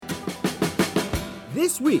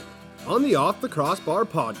This week on the Off the Crossbar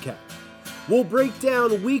podcast, we'll break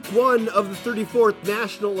down week 1 of the 34th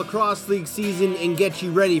National Lacrosse League season and get you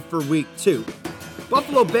ready for week 2.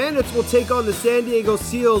 Buffalo Bandits will take on the San Diego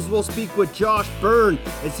Seals. We'll speak with Josh Byrne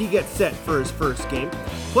as he gets set for his first game.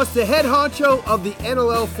 Plus the head honcho of the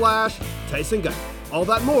NLL Flash, Tyson Guy. All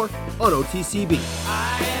that more on OTCB.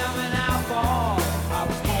 I am an outlaw. I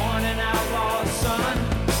was born an outlaw's son.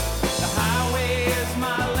 The highway is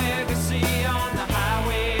my legacy. On the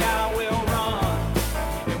highway I will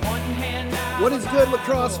run. In one hand I What is good,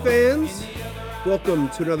 lacrosse fans? Welcome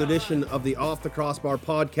to another edition of the Off the Crossbar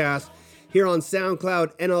podcast here on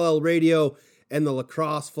SoundCloud, NLL Radio, and the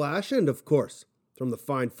Lacrosse Flash, and of course, from the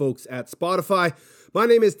fine folks at Spotify. My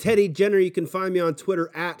name is Teddy Jenner. You can find me on Twitter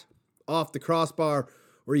at Off the Crossbar,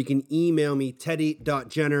 or you can email me,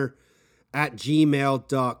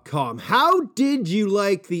 teddy.jenner@gmail.com. How did you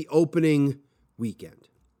like the opening weekend?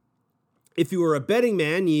 If you were a betting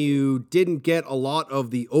man, you didn't get a lot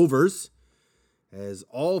of the overs, as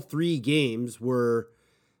all 3 games were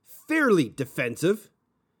fairly defensive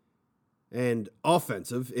and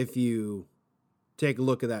offensive. If you take a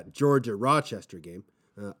look at that Georgia-Rochester game,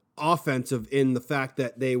 offensive in the fact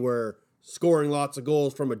that they were scoring lots of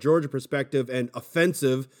goals from a Georgia perspective, and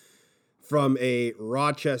offensive from a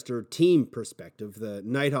Rochester team perspective. The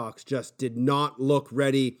Nighthawks just did not look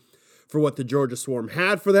ready for what the Georgia Swarm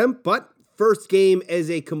had for them, but first game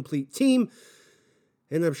as a complete team,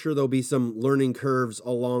 and I'm sure there'll be some learning curves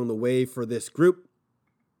along the way for this group.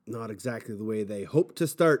 Not exactly the way they hope to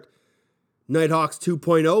start Nighthawks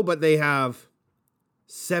 2.0, but they have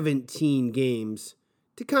 17 games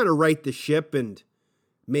to kind of right the ship and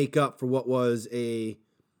make up for what was a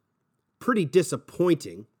pretty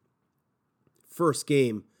disappointing first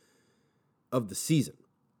game of the season.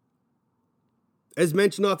 As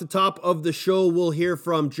mentioned off the top of the show, we'll hear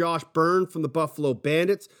from Josh Byrne from the Buffalo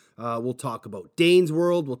Bandits. We'll talk about Dane's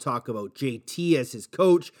World. We'll talk about JT as his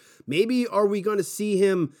coach. Maybe are we going to see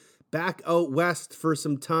him back out west for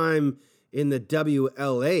some time in the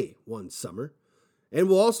WLA one summer? And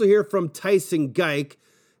we'll also hear from Tyson Geik,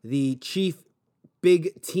 the chief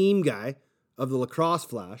big team guy of the Lacrosse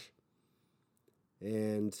Flash.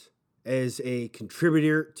 And as a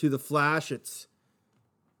contributor to the Flash, it's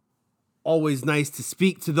always nice to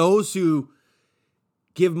speak to those who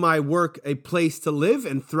give my work a place to live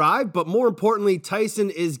and thrive. But more importantly,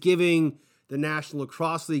 Tyson is giving the National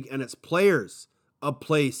Lacrosse League and its players a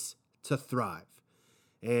place to thrive.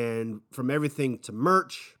 And from everything to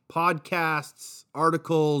merch, podcasts,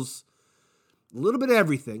 articles, a little bit of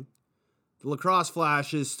everything, the Lacrosse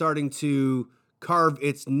Flash is starting to carve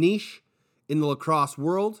its niche in the lacrosse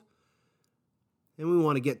world. And we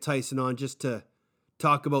want to get Tyson on just to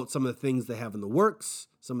talk about some of the things they have in the works,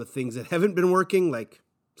 some of the things that haven't been working, like,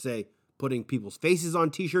 say, putting people's faces on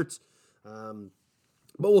t-shirts. But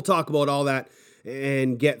we'll talk about all that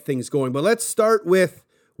and get things going. But let's start with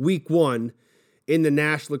week 1 in the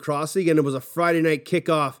National Lacrosse League. And it was a Friday night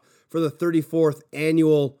kickoff for the 34th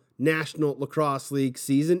annual National Lacrosse League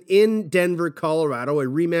season in Denver, Colorado, a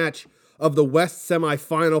rematch of the West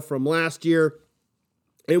semifinal from last year.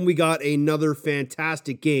 And we got another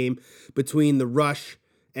fantastic game between the Rush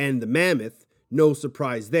and the Mammoth. No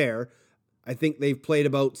surprise there. I think they've played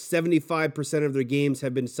about 75% of their games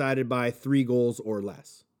have been decided by 3 goals or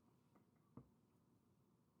less.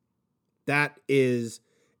 That is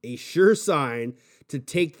a sure sign to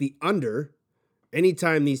take the under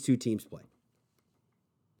anytime these two teams play.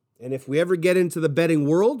 And if we ever get into the betting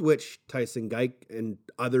world, which Tyson Geik and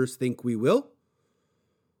others think we will,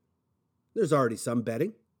 there's already some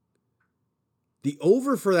betting. The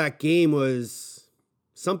over for that game was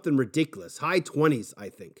something ridiculous. High 20s, I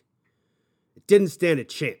think. It didn't stand a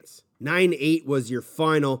chance. 9-8 was your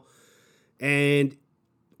final. And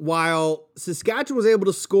while Saskatchewan was able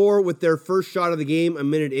to score with their first shot of the game a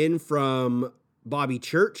minute in from Bobby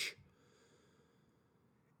Church,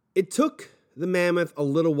 it took the Mammoth a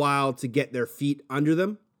little while to get their feet under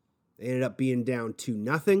them. They ended up being down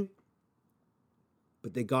 2-0.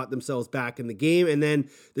 But they got themselves back in the game, and then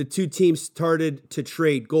the two teams started to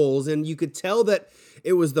trade goals. And you could tell that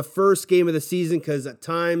it was the first game of the season because at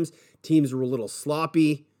times teams were a little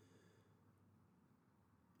sloppy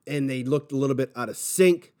and they looked a little bit out of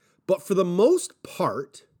sync. But for the most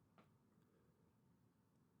part,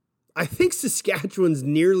 I think Saskatchewan's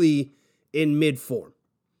nearly in mid-form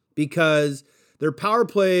because their power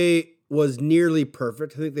play was nearly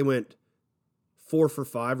perfect. I think they went 4 for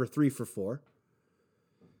 5 or 3 for 4.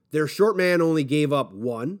 Their short man only gave up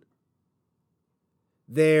 1.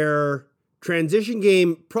 Their transition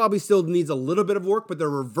game probably still needs a little bit of work, but their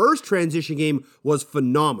reverse transition game was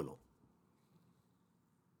phenomenal.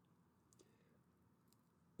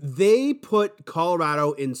 they put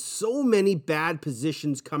Colorado in so many bad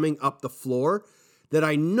positions coming up the floor that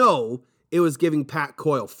I know it was giving Pat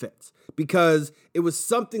Coyle fits, because it was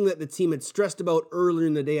something that the team had stressed about earlier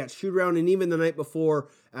in the day at shoot-around and even the night before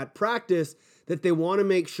at practice, that they want to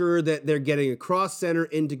make sure that they're getting across center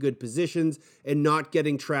into good positions and not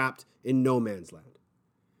getting trapped in no man's land.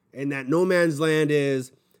 And that no man's land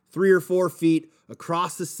is 3 or 4 feet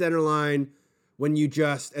across the center line when you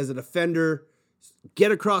just, as a defender,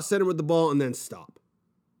 get across center with the ball and then stop.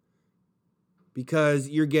 Because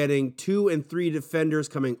you're getting 2 and 3 defenders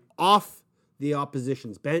coming off the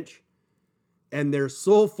opposition's bench, and their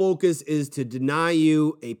sole focus is to deny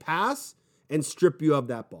you a pass and strip you of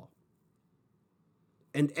that ball.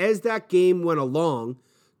 And as that game went along,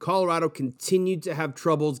 Colorado continued to have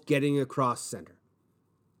troubles getting across center.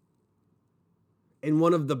 And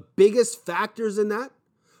one of the biggest factors in that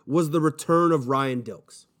was the return of Ryan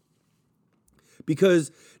Dilks.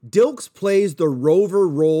 Because Dilks plays the rover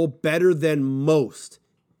role better than most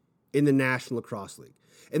in the National Lacrosse League.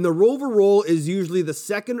 And the rover role is usually the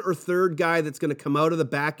second or third guy that's going to come out of the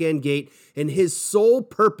back end gate, and his sole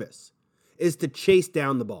purpose is to chase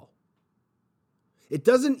down the ball. It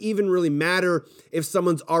doesn't even really matter if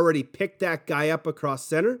someone's already picked that guy up across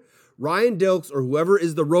center. Ryan Dilks, or whoever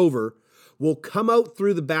is the rover, will come out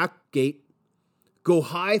through the back gate, go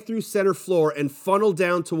high through center floor, and funnel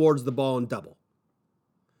down towards the ball and double.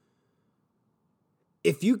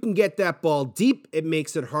 If you can get that ball deep, it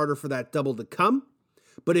makes it harder for that double to come.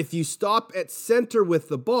 But if you stop at center with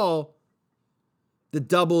the ball, the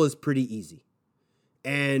double is pretty easy.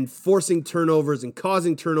 And forcing turnovers and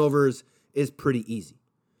causing turnovers is pretty easy.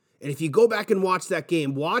 And if you go back and watch that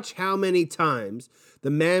game, watch how many times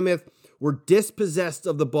the Mammoth were dispossessed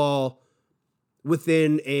of the ball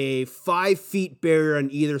within a 5 feet barrier on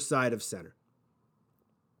either side of center.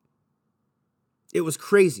 It was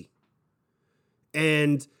crazy.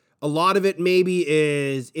 And a lot of it maybe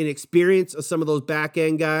is inexperience of some of those back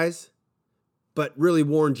end guys, but really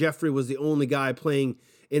Warren Jeffrey was the only guy playing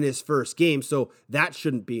in his first game, so that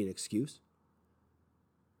shouldn't be an excuse.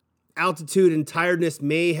 Altitude and tiredness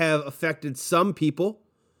may have affected some people,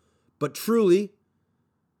 but truly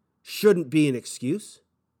shouldn't be an excuse.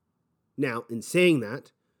 Now, in saying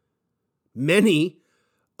that, many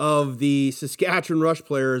of the Saskatchewan Rush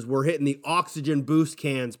players were hitting the oxygen boost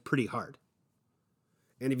cans pretty hard.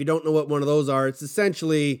 And if you don't know what one of those are, it's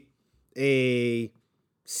essentially a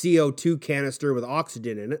CO2 canister with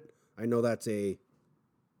oxygen in it. I know that's a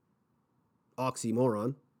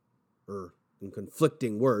oxymoron, or in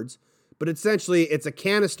conflicting words, but essentially it's a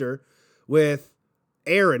canister with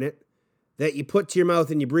air in it that you put to your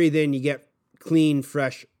mouth and you breathe in, you get clean,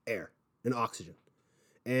 fresh air and oxygen.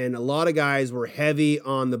 And a lot of guys were heavy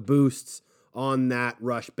on the boosts on that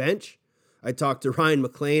Rush bench. I talked to Ryan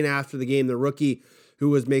McLean after the game, the rookie who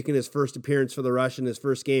was making his first appearance for the Rush in his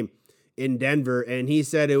first game in Denver, and he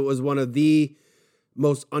said it was one of the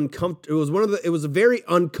most uncomfortable. It was a very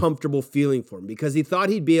uncomfortable feeling for him, because he thought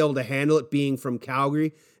he'd be able to handle it being from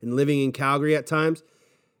Calgary and living in Calgary at times.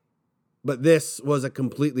 But this was a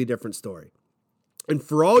completely different story. And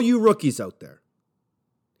for all you rookies out there,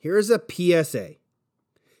 here's a PSA.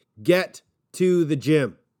 Get to the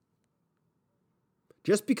gym.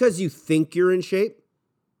 Just because you think you're in shape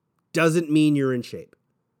doesn't mean you're in shape.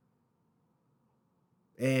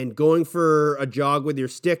 And going for a jog with your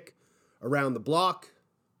stick around the block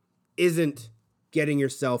isn't getting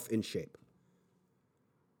yourself in shape.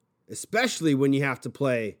 Especially when you have to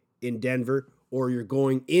play in Denver, or you're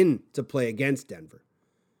going in to play against Denver.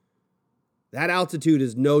 That altitude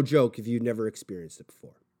is no joke if you've never experienced it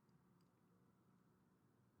before.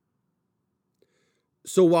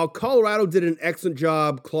 So while Colorado did an excellent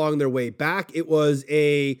job clawing their way back, it was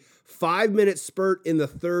a 5-minute spurt in the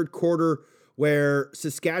third quarter where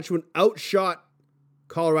Saskatchewan outshot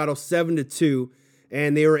Colorado 7-2,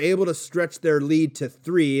 and they were able to stretch their lead to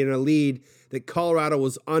 3, in a lead that Colorado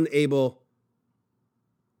was unable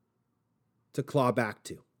to claw back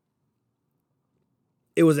to.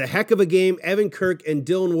 It was a heck of a game. Evan Kirk and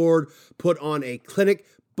Dylan Ward put on a clinic.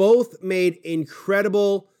 Both made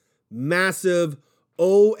incredible, massive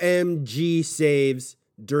OMG saves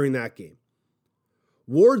during that game.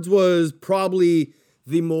 Ward's was probably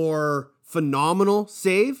the more phenomenal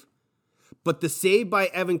save, but the save by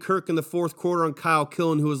Evan Kirk in the fourth quarter on Kyle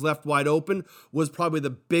Killen, who was left wide open, was probably the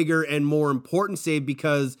bigger and more important save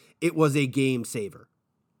because it was a game saver.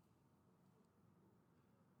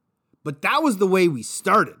 But that was the way we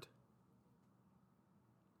started.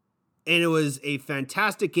 And it was a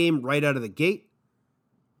fantastic game right out of the gate.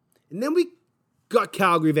 And then we got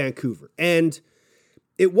Calgary, Vancouver. And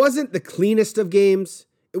it wasn't the cleanest of games.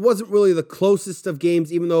 It wasn't really the closest of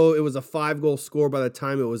games, even though it was a 5-goal score by the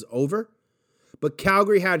time it was over. But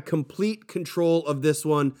Calgary had complete control of this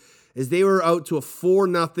one as they were out to a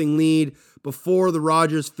 4-0 lead before the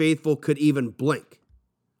Rogers faithful could even blink.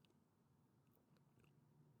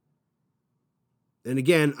 And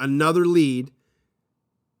again, another lead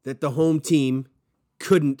that the home team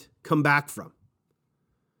couldn't come back from.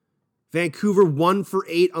 Vancouver 1 for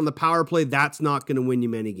 8 on the power play. That's not going to win you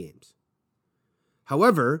many games.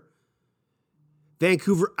 However,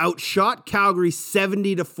 Vancouver outshot Calgary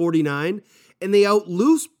 70-49, and they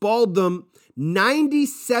out-loose balled them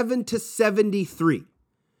 97-73.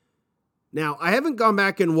 Now, I haven't gone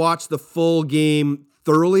back and watched the full game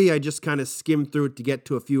thoroughly. I just kind of skimmed through it to get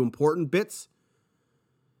to a few important bits.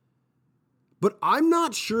 But I'm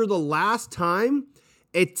not sure the last time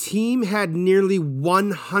a team had nearly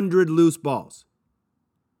 100 loose balls.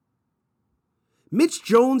 Mitch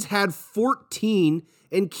Jones had 14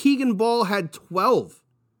 and Keegan Ball had 12.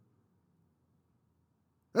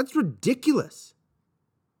 That's ridiculous.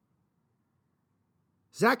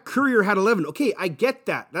 Zach Currier had 11. Okay, I get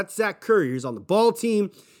that. That's Zach Currier. He's on the ball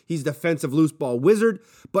team. He's defensive loose ball wizard.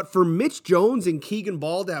 But for Mitch Jones and Keegan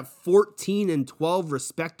Ball to have 14 and 12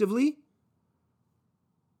 respectively,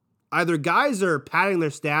 either guys are padding their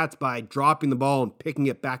stats by dropping the ball and picking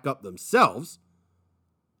it back up themselves,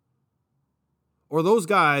 or those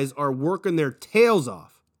guys are working their tails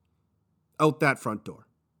off out that front door.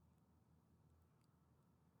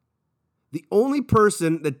 The only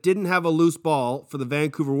person that didn't have a loose ball for the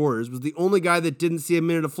Vancouver Warriors was the only guy that didn't see a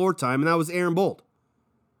minute of floor time, and that was Aaron Bold.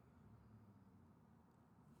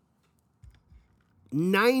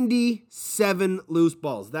 97 loose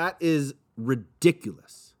balls. That is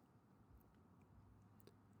ridiculous.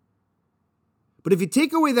 But if you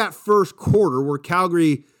take away that first quarter where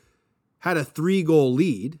Calgary had a 3-goal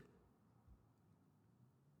lead,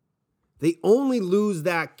 they only lose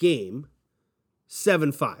that game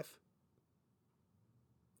 7-5. If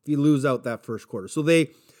you lose out that first quarter. So they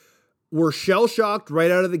were shell-shocked right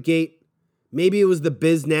out of the gate. Maybe it was the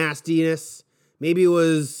biz nastiness. Maybe it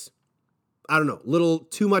was, I don't know, a little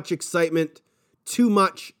too much excitement, too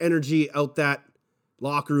much energy out that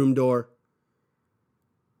locker room door.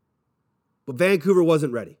 But Vancouver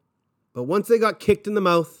wasn't ready. But once they got kicked in the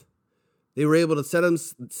mouth, they were able to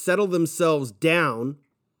settle themselves down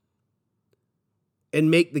and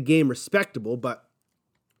make the game respectable. But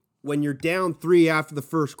when you're down 3 after the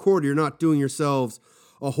first quarter, you're not doing yourselves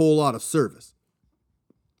a whole lot of service.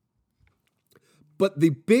 But the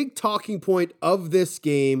big talking point of this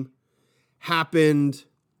game happened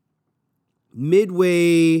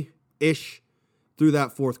midway-ish through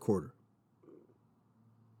that fourth quarter.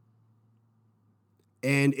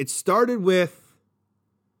 And it started with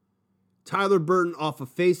Tyler Burton off a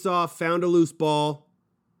face-off, found a loose ball,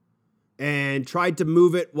 and tried to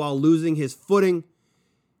move it while losing his footing.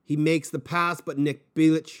 He makes the pass, but Nick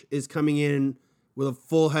Bielich is coming in with a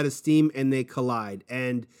full head of steam, and they collide.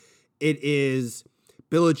 And it is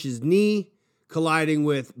Bielich's knee colliding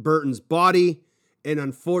with Burton's body, and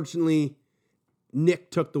unfortunately, Nick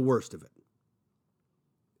took the worst of it.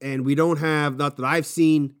 And we don't have, not that I've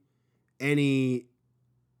seen, any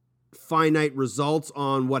finite results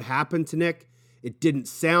on what happened to Nick. It didn't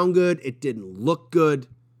sound good. It didn't look good.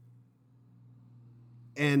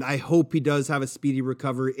 And I hope he does have a speedy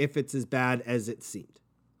recovery if it's as bad as it seemed.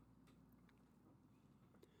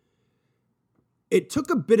 It took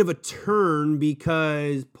a bit of a turn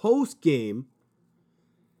because post-game,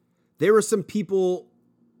 there were some people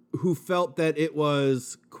who felt that it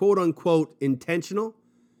was quote-unquote intentional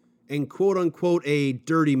and quote-unquote a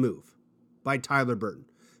dirty move by Tyler Burton.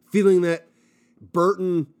 Feeling that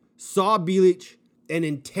Burton saw Bielich and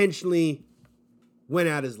intentionally went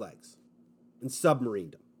at his legs and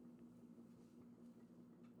submarined him.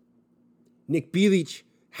 Nick Bielich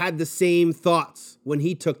had the same thoughts when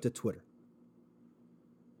he took to Twitter.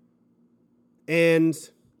 And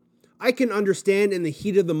I can understand in the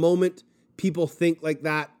heat of the moment, people think like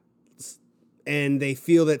that and they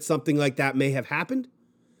feel that something like that may have happened.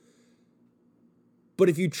 But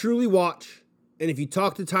if you truly watch and if you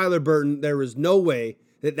talk to Tyler Burton, there is no way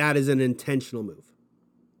that that is an intentional move.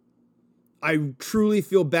 I truly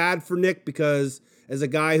feel bad for Nick because as a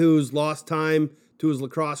guy who's lost time to his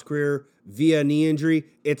lacrosse career via knee injury,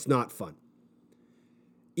 it's not fun.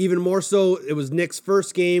 Even more so, it was Nick's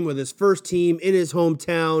first game with his first team in his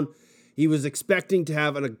hometown. He was expecting to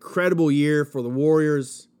have an incredible year for the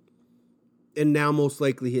Warriors, and now most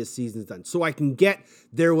likely his season's done. So I can get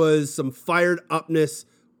there was some fired upness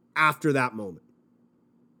after that moment.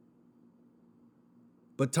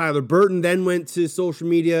 But Tyler Burton then went to social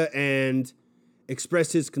media and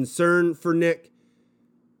expressed his concern for Nick,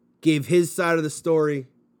 gave his side of the story,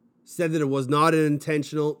 said that it was not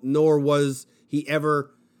intentional, nor was he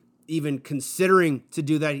ever even considering to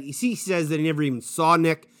do that. He says that he never even saw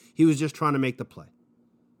Nick. He was just trying to make the play.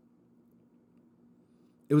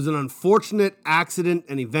 It was an unfortunate accident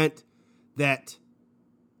and event that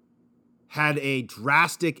had a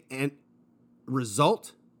drastic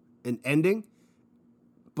result and ending,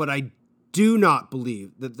 but I do not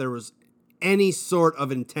believe that there was any sort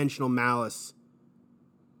of intentional malice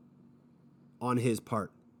on his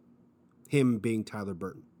part, him being Tyler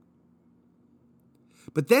Burton.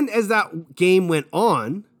 But then as that game went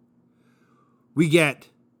on, we get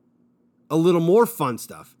a little more fun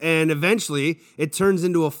stuff. And eventually it turns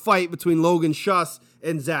into a fight between Logan Schuss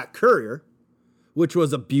and Zach Currier, which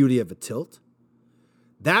was a beauty of a tilt.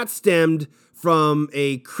 That stemmed from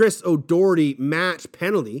a Chris O'Doherty match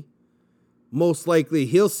penalty. Most likely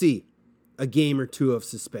he'll see a game or two of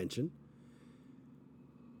suspension.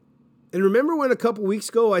 And remember when a couple weeks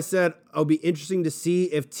ago I said it'll be interesting to see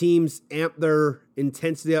if teams amp their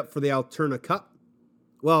intensity up for the Alberta Cup?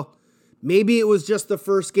 Well, maybe it was just the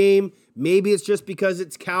first game. Maybe it's just because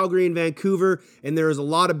it's Calgary and Vancouver and there is a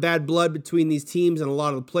lot of bad blood between these teams and a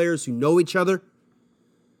lot of the players who know each other.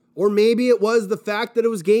 Or maybe it was the fact that it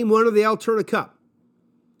was game one of the Alberta Cup.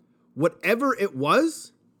 Whatever it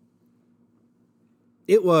was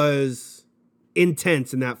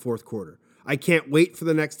intense in that fourth quarter. I can't wait for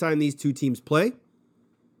the next time these two teams play.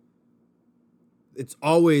 It's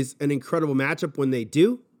always an incredible matchup when they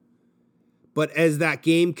do. But as that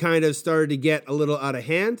game kind of started to get a little out of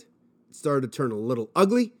hand, it started to turn a little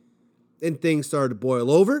ugly, and things started to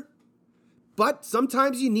boil over. But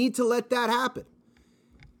sometimes you need to let that happen.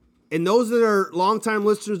 And those that are longtime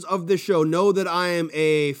listeners of this show know that I am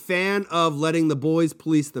a fan of letting the boys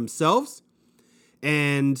police themselves.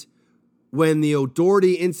 And when the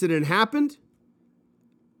O'Doherty incident happened,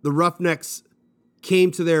 the Roughnecks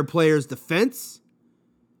came to their players' defense.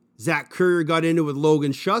 Zach Currier got into it with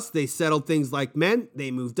Logan Schuss. They settled things like men.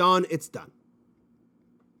 They moved on. It's done.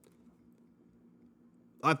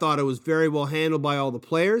 I thought it was very well handled by all the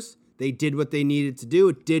players. They did what they needed to do.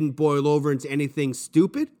 It didn't boil over into anything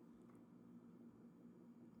stupid.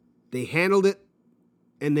 They handled it,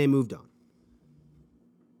 and they moved on.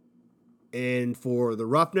 And for the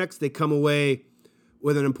Roughnecks, they come away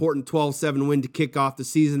with an important 12-7 win to kick off the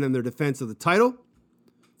season in their defense of the title.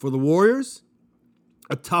 For the Warriors,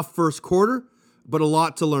 a tough first quarter, but a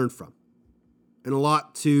lot to learn from. And a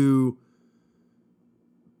lot to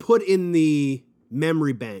put in the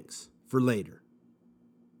memory banks for later.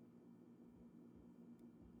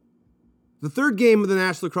 The third game of the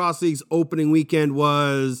National Lacrosse League's opening weekend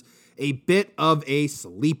was a bit of a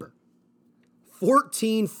sleeper.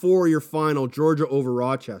 14-4 your final, Georgia over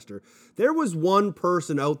Rochester. There was one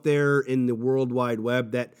person out there in the World Wide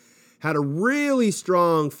Web that had a really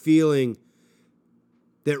strong feeling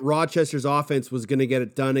that Rochester's offense was going to get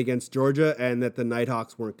it done against Georgia and that the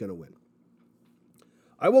Nighthawks weren't going to win.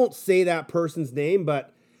 I won't say that person's name,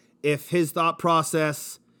 but if his thought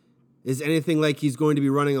process is anything like he's going to be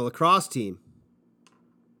running a lacrosse team,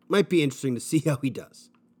 might be interesting to see how he does.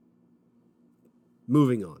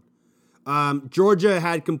 Moving on. Georgia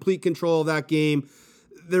had complete control of that game.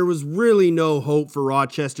 There was really no hope for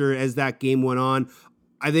Rochester as that game went on.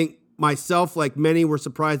 I think myself, like many, were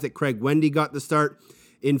surprised that Craig Wendy got the start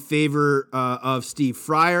in favor of Steve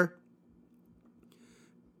Fryer.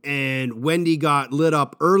 And Wendy got lit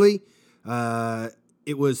up early.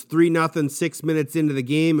 It was 3-0 6 minutes into the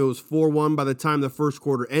game. It was 4-1 by the time the first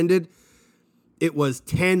quarter ended. It was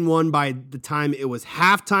 10-1 by the time it was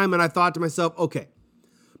halftime. And I thought to myself, okay,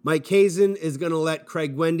 Mike Hazen is going to let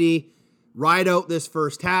Craig Wendy ride out this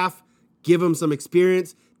first half, give him some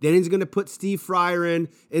experience. Then he's going to put Steve Fryer in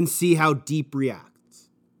and see how Deep reacts.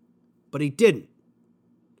 But he didn't.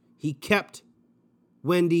 He kept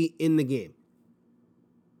Wendy in the game.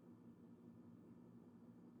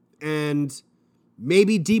 And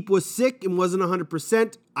maybe Deep was sick and wasn't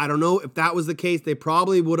 100%. I don't know. If that was the case, they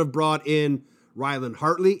probably would have brought in Rylan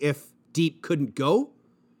Hartley if Deep couldn't go.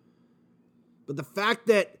 But the fact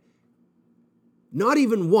that not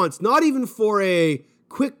even once, not even for a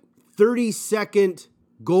quick 30-second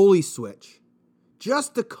goalie switch,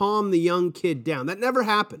 just to calm the young kid down, that never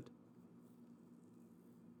happened.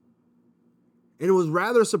 And it was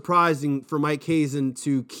rather surprising for Mike Hazen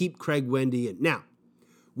to keep Craig Wendy in. Now,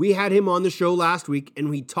 we had him on the show last week, and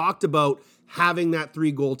we talked about having that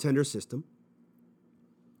 3-goaltender system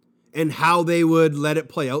and how they would let it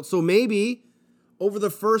play out. So maybe over the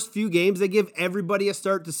first few games, they give everybody a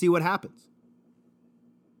start to see what happens.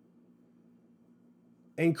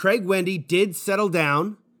 And Craig Wendy did settle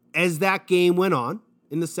down as that game went on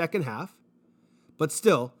in the second half. But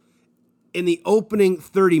still, in the opening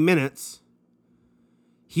 30 minutes,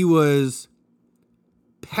 he was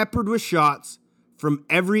peppered with shots from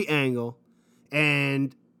every angle,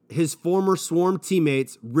 and his former Swarm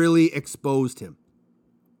teammates really exposed him,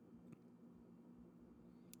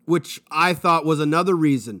 which I thought was another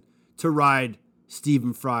reason to ride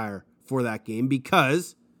Stephen Fryer for that game,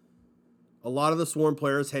 because a lot of the Swarm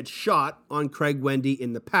players had shot on Craig Wendy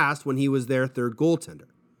in the past when he was their third goaltender.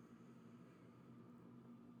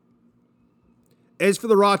 As for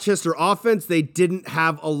the Rochester offense, they didn't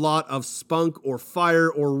have a lot of spunk or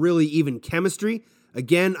fire or really even chemistry.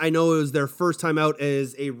 Again, I know it was their first time out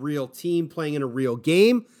as a real team playing in a real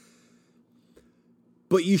game,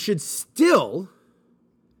 but you should still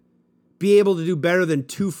be able to do better than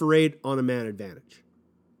 2 for 8 on a man advantage.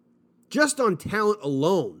 Just on talent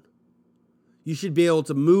alone, you should be able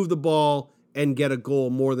to move the ball and get a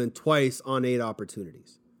goal more than twice on 8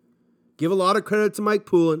 opportunities. Give a lot of credit to Mike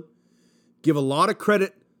Poulin. Give a lot of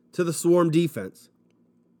credit to the Swarm defense.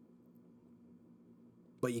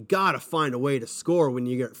 But you got to find a way to score when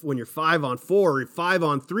you're 5-on-4 or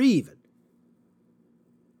 5-on-3 even.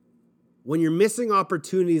 When you're missing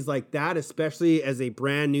opportunities like that, especially as a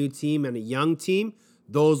brand new team and a young team,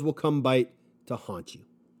 those will come bite to haunt you.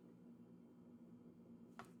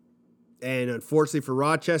 And unfortunately for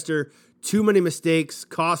Rochester, too many mistakes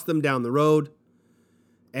cost them down the road,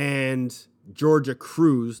 and Georgia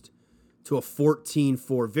cruised to a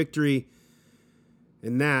 14-4 victory,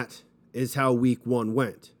 and that is how week 1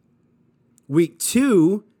 went. Week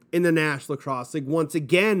 2 in the National Lacrosse League once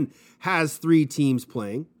again has 3 teams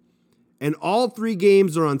playing, and all 3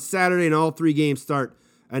 games are on Saturday, and all 3 games start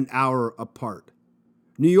an hour apart.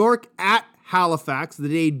 New York at Halifax, the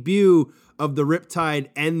debut of the Riptide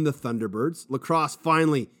and the Thunderbirds. Lacrosse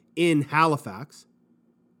finally in Halifax.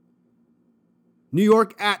 New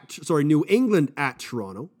England at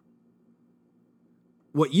Toronto.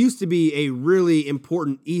 What used to be a really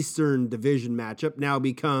important Eastern Division matchup now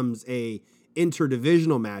becomes a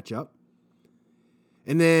interdivisional matchup.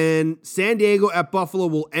 And then San Diego at Buffalo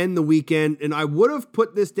will end the weekend, and I would have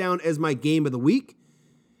put this down as my game of the week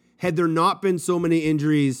had there not been so many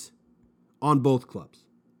injuries on both clubs.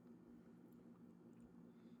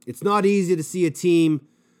 It's not easy to see a team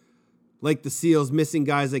like the Seals missing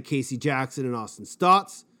guys like Casey Jackson and Austin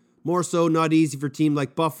Stotts. More so, not easy for a team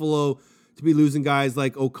like Buffalo to be losing guys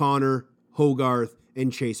like O'Connor, Hogarth,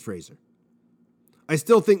 and Chase Fraser. I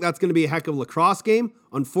still think that's going to be a heck of a lacrosse game.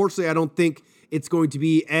 Unfortunately, I don't think it's going to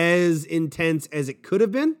be as intense as it could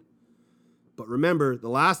have been. But remember, the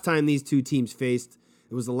last time these two teams faced,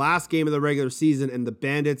 it was the last game of the regular season, and the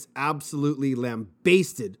Bandits absolutely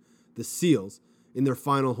lambasted the Seals in their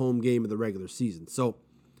final home game of the regular season. So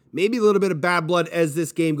maybe a little bit of bad blood as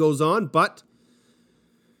this game goes on, but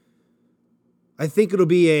I think it'll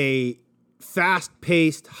be a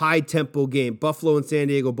fast-paced, high-tempo game. Buffalo and San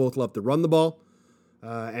Diego both love to run the ball,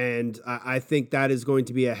 and I think that is going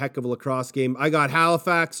to be a heck of a lacrosse game. I got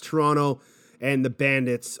Halifax, Toronto, and the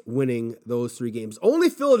Bandits winning those 3 games. Only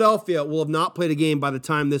Philadelphia will have not played a game by the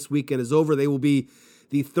time this weekend is over. They will be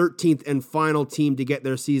the 13th and final team to get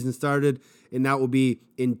their season started, and that will be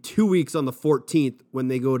in 2 weeks on the 14th when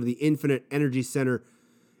they go to the Infinite Energy Center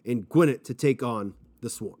in Gwinnett to take on the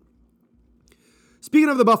Swarm. Speaking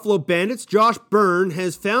of the Buffalo Bandits, Josh Byrne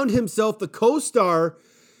has found himself the co-star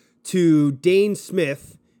to Dane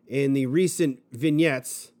Smith in the recent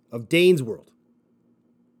vignettes of Dane's World.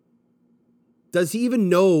 Does he even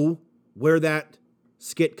know where that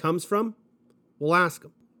skit comes from? We'll ask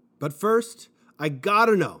him. But first, I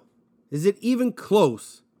gotta know, is it even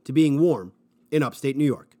close to being warm in upstate New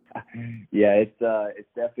York? Yeah, it's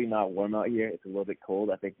definitely not warm out here. It's a little bit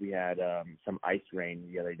cold. I think we had some ice rain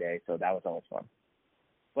the other day, so that was always fun.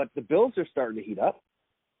 But the Bills are starting to heat up.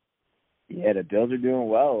 Yeah, the Bills are doing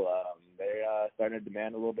well. They're starting to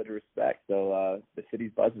demand a little bit of respect, so the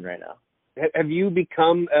city's buzzing right now. Have you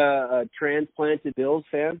become a transplanted Bills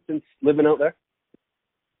fan since living out there?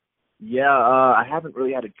 Yeah, I haven't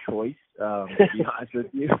really had a choice, to be honest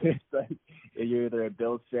with you. It's like, you're either a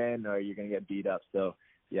Bills fan or you're going to get beat up. So,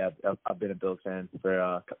 yeah, I've been a Bills fan for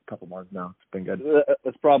a couple months now. It's been good.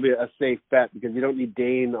 That's probably a safe bet because you don't need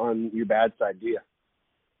Dane on your bad side, do you?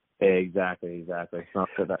 Exactly. That's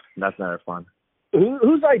never fun.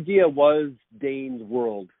 Whose idea was Dane's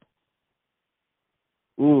World?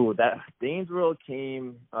 Ooh, that Dane's World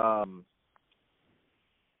came, honestly,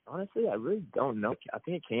 I really don't know. I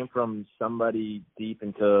think it came from somebody deep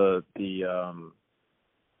into the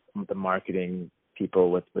marketing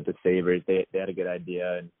people with the Sabres. They had a good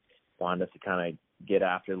idea and wanted us to kind of get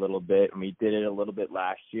after a little bit, and we did it a little bit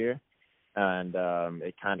last year, and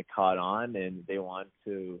it kind of caught on, and they wanted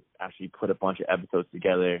to actually put a bunch of episodes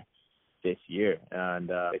together this year,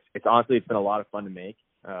 and it's honestly, it's been a lot of fun to make.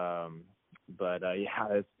 But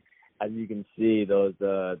as you can see, those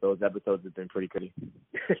episodes have been pretty crazy.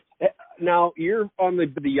 Now, you're on the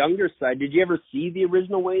younger side. Did you ever see the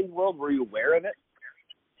original Wayne's World? Were you aware of it?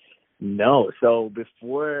 No. So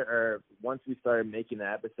once we started making the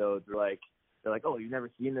episodes, they're like, oh, you've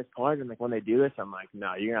never seen this part? And like, when they do this, I'm like,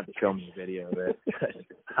 no, you're gonna have to show me a video of it.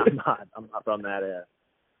 I'm not from that era.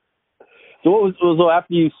 So so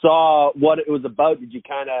after you saw what it was about, did you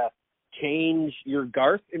kind of change your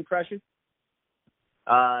Garth impression?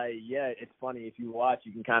 Yeah, it's funny. If you watch,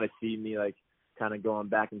 you can kind of see me like kind of going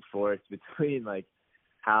back and forth between like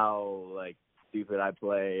how like stupid I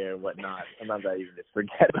play or whatnot. Sometimes I even just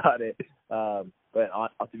forget about it. But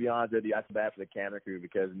to be honest with you, I feel bad for the camera crew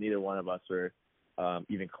because neither one of us were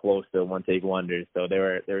even close to one take wonders. So they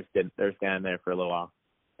were standing there for a little while.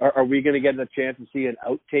 Are we going to get a chance to see an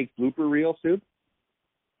outtake blooper reel soon?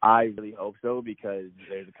 I really hope so, because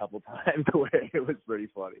there's a couple times where it was pretty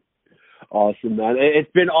funny. Awesome, man.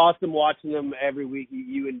 It's been awesome watching them every week.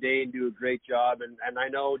 You and Dane do a great job, and I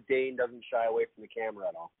know Dane doesn't shy away from the camera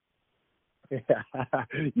at all.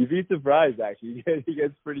 Yeah. You'd be surprised, actually. He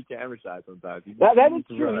gets pretty camera shy sometimes. That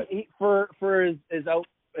is true. For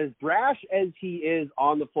as brash as he is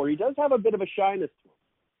on the floor, he does have a bit of a shyness to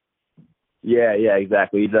him. Yeah,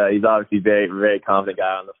 exactly. He's obviously very, very confident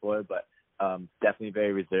guy on the floor, but definitely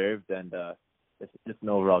very reserved and just an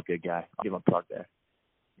overall good guy. I'll give him a plug there.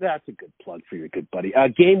 That's a good plug for your good buddy.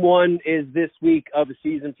 Game 1 is this week of the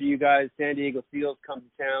season for you guys. San Diego Seals come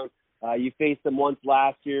to town. You faced them once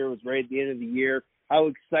last year. It was right at the end of the year. How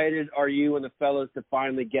excited are you and the fellas to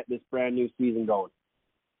finally get this brand new season going?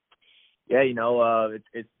 Yeah,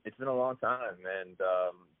 it's been a long time, and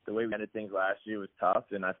the way we ended things last year was tough,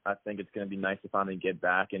 and I think it's going to be nice to finally get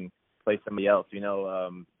back and play somebody else.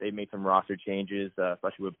 They made some roster changes,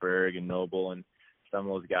 especially with Berg and Noble and some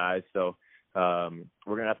of those guys. So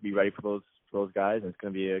we're going to have to be ready for those guys, and it's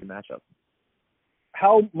going to be a good matchup.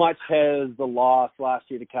 How much has the loss last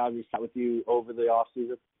year to Calgary sat with you over the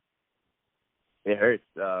offseason? It hurts.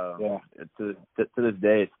 Yeah. To this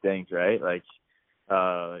day, it stinks, right? Like,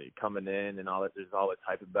 coming in and all that, there's always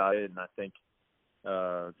hype about it, and I think,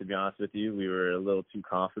 to be honest with you, we were a little too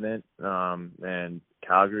confident, and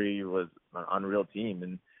Calgary was an unreal team,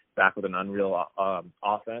 and back with an unreal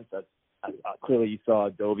offense. Clearly you saw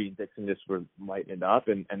Adobe and Dixon just were lighting it up,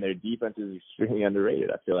 and their defense is extremely underrated.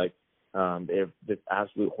 I feel like they have just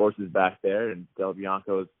absolute horses back there, and Del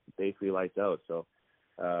Bianco is basically lights out. So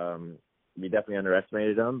we definitely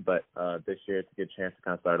underestimated them, but this year it's a good chance to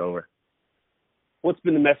kind of start over. What's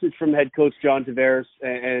been the message from head coach John Tavares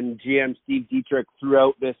and GM Steve Dietrich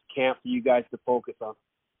throughout this camp for you guys to focus on?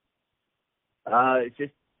 It's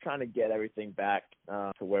just trying to get everything back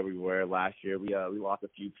to where we were last year. We lost a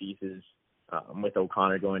few pieces with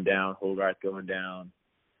O'Connor going down, Hogarth going down.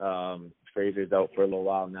 Fraser's out for a little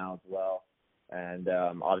while now as well. And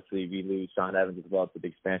obviously we lose Sean Evans as well to the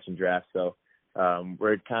expansion draft. So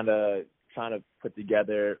we're kind of trying to put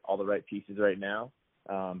together all the right pieces right now.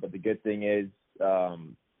 But the good thing is,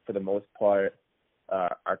 for the most part,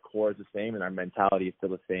 our core is the same and our mentality is still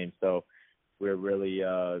the same. So we're really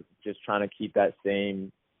just trying to keep that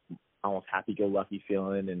same almost happy-go-lucky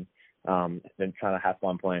feeling and then trying to have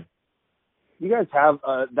fun playing. You guys have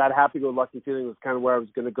that happy-go-lucky feeling was kind of where I was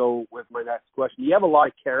going to go with my next question. You have a lot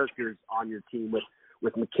of characters on your team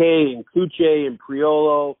with McKay and Kuche and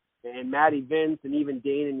Priolo and Matty Vince and even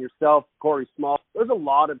Dane and yourself, Corey Small. There's a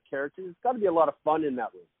lot of characters. It's got to be a lot of fun in that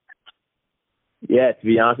room. Yeah, to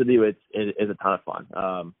be honest with you, it's a ton of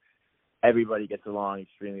fun. Everybody gets along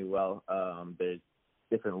extremely well. There's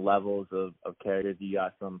different levels of characters. You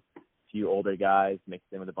got some few older guys mixed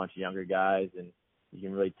in with a bunch of younger guys, and you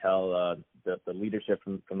can really tell the leadership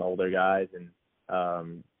from the older guys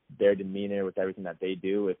and their demeanor with everything that they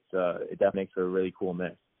do. It definitely makes for a really cool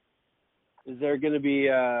mix. Is there going to be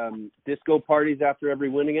disco parties after every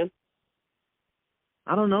win again?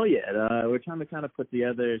 I don't know yet. We're trying to kind of put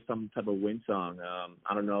together some type of win song.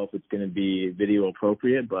 I don't know if it's going to be video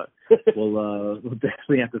appropriate, but we'll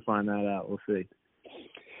definitely have to find that out. We'll see.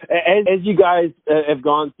 As you guys have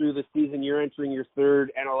gone through the season, you're entering your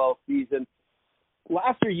third NLL season.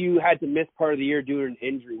 Last year you had to miss part of the year due to an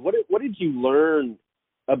injury. What did you learn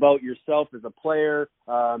about yourself as a player,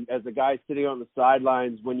 as a guy sitting on the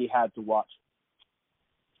sidelines when you had to watch?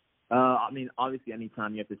 I mean, obviously,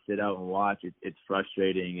 anytime you have to sit out and watch, it's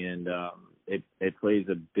frustrating, and it plays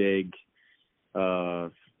a big.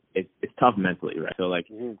 It's tough mentally, right? So, like,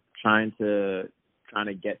 trying to trying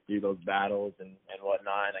to get through those battles and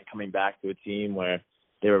whatnot, and then coming back to a team where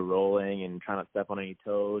they were rolling and trying to step on any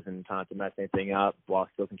toes and trying not to mess anything up while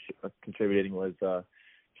still contributing was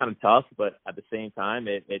kind of tough. But at the same time,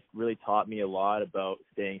 it really taught me a lot about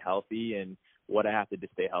staying healthy and what I have to do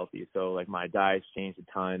to stay healthy. So, like, my diet's changed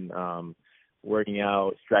a ton. Working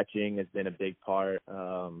out, stretching has been a big part.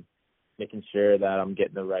 Making sure that I'm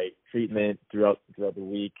getting the right treatment throughout the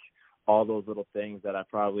week. All those little things that I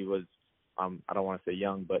probably was, I don't want to say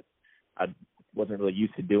young, but I wasn't really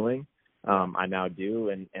used to doing. I now do,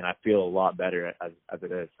 and I feel a lot better as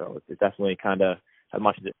it is. So it's definitely kind of, as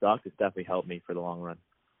much as it sucks, it's definitely helped me for the long run.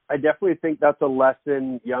 I definitely think that's a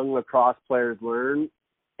lesson young lacrosse players learn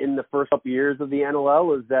in the first couple years of the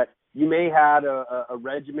NLL, is that you may had a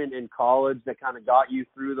regimen in college that kind of got you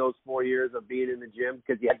through those 4 years of being in the gym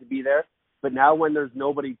because you had to be there. But now when there's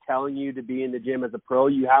nobody telling you to be in the gym as a pro,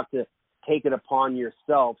 you have to take it upon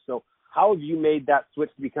yourself. So how have you made that switch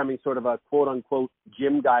to becoming sort of a quote-unquote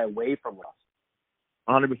gym guy away from us?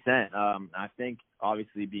 100%. I think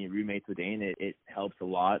obviously being roommates with Dane, it helps a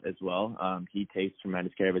lot as well. He takes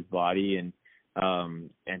tremendous care of his body, and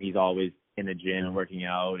he's always in the gym and working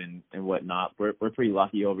out and whatnot. We're pretty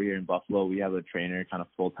lucky over here in Buffalo. We have a trainer kind of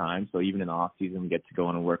full time, so even in the off season we get to go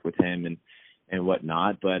in and work with him and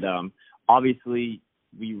whatnot. But obviously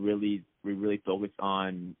we really focus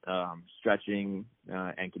on stretching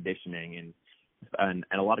and conditioning and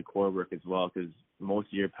a lot of core work as well, because most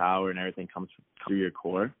of your power and everything comes through your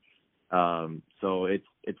core. So it's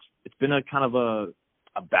been a kind of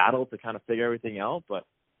a battle to kind of figure everything out, but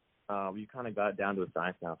we kind of got it down to a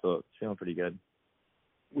science now, so it's feeling pretty good.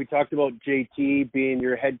 We talked about JT being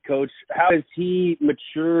your head coach. How has he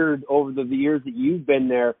matured over the years that you've been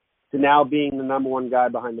there to now being the number one guy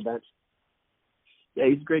behind the bench? Yeah,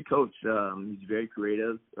 he's a great coach. He's very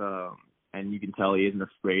creative, and you can tell he isn't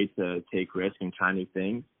afraid to take risks and try new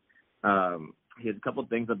things. He has a couple of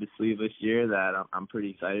things up his sleeve this year that I'm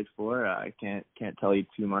pretty excited for. I can't tell you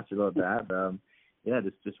too much about that. Yeah,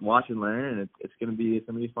 just watch and learn, and it's gonna be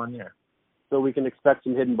a fun year. So we can expect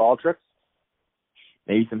some hidden ball tricks?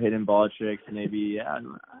 Maybe some hidden ball tricks. Maybe, yeah.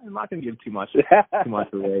 I'm not gonna give too much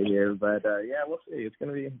away here, but yeah, we'll see. It's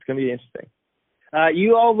gonna be interesting.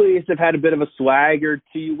 You always have had a bit of a swagger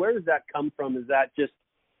to you. Where does that come from? Is that just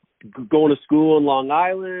going to school in Long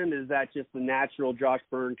Island? Is that just the natural Josh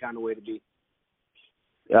Byrne kind of way to be?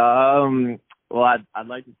 Well, I'd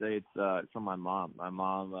like to say it's from my mom. My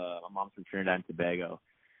mom's from Trinidad and Tobago.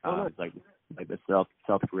 It's like the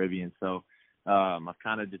South Caribbean. So I've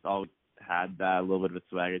kind of just always had that a little bit of a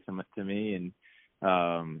swagger to me,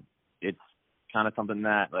 and it's kind of something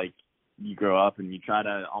that, like, you grow up and you try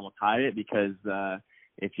to almost hide it, because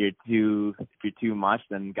if you're too much,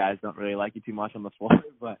 then guys don't really like you too much on the floor.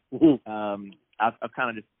 But I've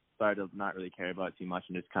kind of just started to not really care about it too much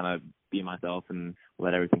and just kind of be myself and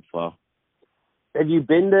let everything flow. Have you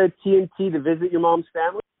been to TNT to visit your mom's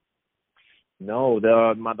family? No,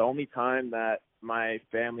 the only time that my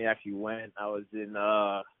family actually went, I was in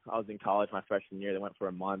college my freshman year. They went for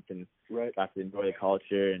a month and got to enjoy the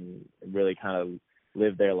culture and really kind of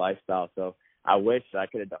live their lifestyle. So I wish I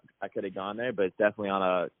could have gone there, but it's definitely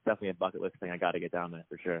a bucket list thing. I got to get down there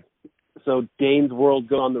for sure. So Dane's World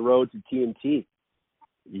go on the road to TNT.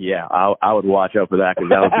 Yeah, I would watch out for that, because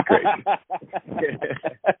that would be crazy.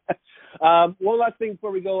 One last thing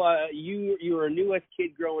before we go. You were a New West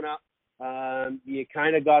kid growing up. You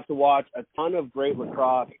kind of got to watch a ton of great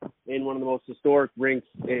lacrosse in one of the most historic rinks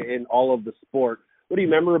in all of the sport. What do you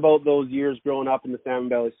remember about those years growing up in the Salmon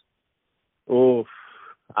Bellies? Oh,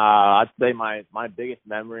 I'd say my biggest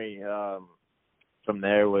memory from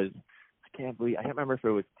there was, I can't remember if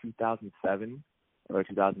it was 2007 or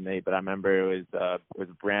 2008, but I remember it was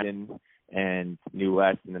Brandon and New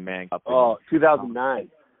West in the Mann Cup. 2009.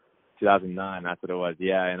 2009, that's what it was.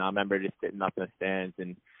 Yeah, and I remember just sitting up in the stands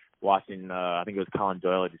and watching. I think it was Colin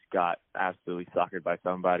Doyle just got absolutely suckered by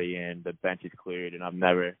somebody, and the bench is cleared. And I've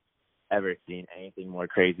never ever seen anything more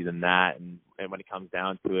crazy than that. And when it comes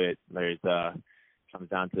down to it, comes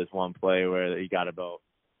down to this one play where he got about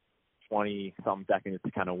 20 something seconds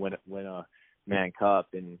to kind of win a Mann Cup,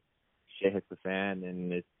 and shit hits the fan,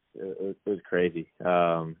 and it was crazy.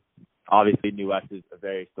 Obviously, New West is a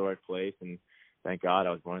very historic place, and thank God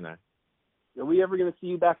I was born there. Are we ever going to see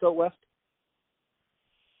you back out west?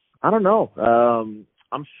 I don't know.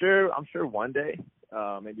 I'm sure one day.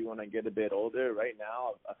 Maybe when I get a bit older. Right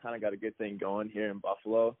now, I've kind of got a good thing going here in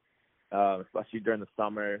Buffalo, especially during the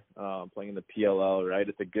summer, playing in the PLL. Right,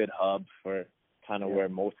 it's a good hub for kind of where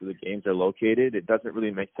most of the games are located. It doesn't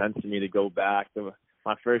really make sense to me to go back.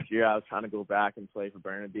 My first year, I was trying to go back and play for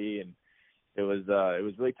Burnaby, and it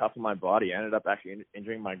was really tough on my body. I ended up actually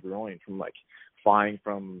injuring my groin from like flying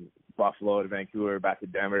from Buffalo to Vancouver, back to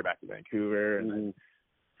Denver, back to Vancouver, and then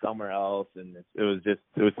somewhere else, and it was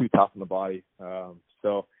too tough on the body.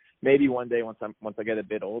 So maybe one day once I get a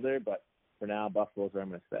bit older, but for now, Buffalo's where I'm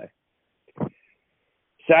going to stay.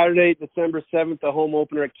 Saturday, December 7th, the home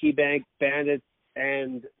opener at KeyBank, Bandits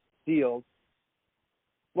and Seals.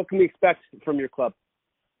 What can we expect from your club?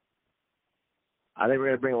 I think we're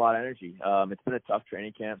going to bring a lot of energy. It's been a tough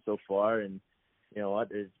training camp so far, and you know what?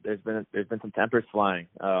 There's been some tempers flying.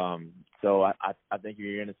 So I think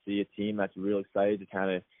you're going to see a team that's real excited to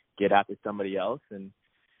kind of get after somebody else, and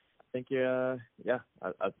I think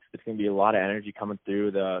it's going to be a lot of energy coming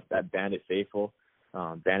through that Bandit faithful.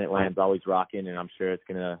 Bandit Land's always rocking, and I'm sure it's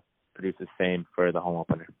going to produce the same for the home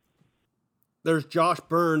opener. There's Josh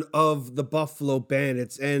Byrne of the Buffalo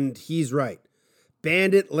Bandits, and he's right.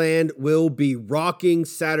 Bandit Land will be rocking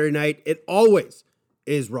Saturday night. It always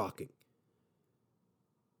is rocking.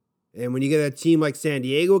 And when you get a team like San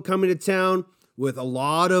Diego coming to town with a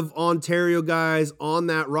lot of Ontario guys on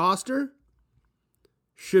that roster,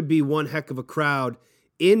 should be one heck of a crowd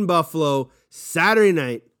in Buffalo Saturday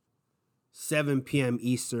night, 7 p.m.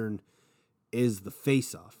 Eastern is the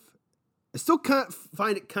face-off. I still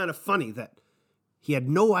find it kind of funny that he had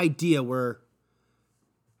no idea where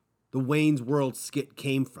the Wayne's World skit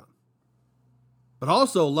came from. But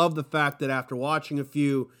also love the fact that after watching a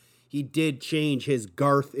few, he did change his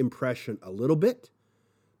Garth impression a little bit.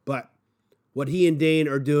 But what he and Dane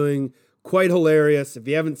are doing, quite hilarious. If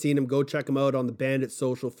you haven't seen them, go check them out on the Bandit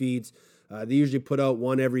social feeds. They usually put out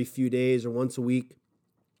one every few days or once a week.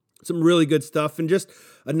 Some really good stuff. And just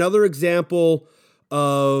another example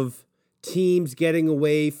of teams getting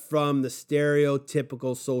away from the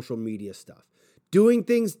stereotypical social media stuff. Doing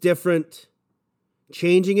things different,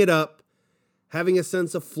 changing it up, having a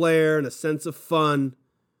sense of flair and a sense of fun,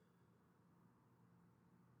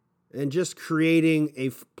 and just creating a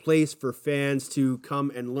place for fans to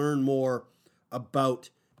come and learn more about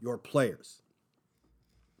your players.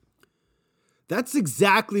 That's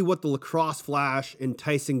exactly what the Lacrosse Flash and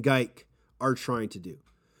Tyson Geik are trying to do.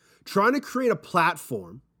 Trying to create a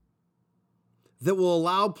platform that will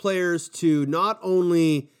allow players to not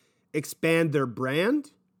only expand their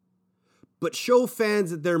brand, but show fans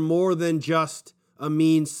that they're more than just a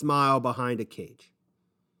mean smile behind a cage.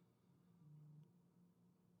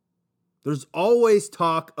 There's always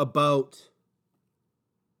talk about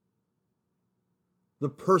the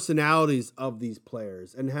personalities of these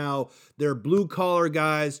players and how they're blue-collar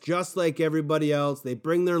guys just like everybody else. They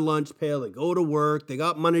bring their lunch pail, they go to work, they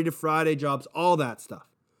got Monday to Friday jobs, all that stuff.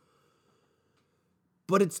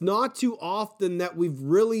 But it's not too often that we've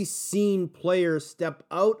really seen players step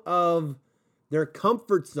out of their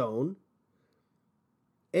comfort zone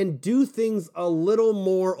and do things a little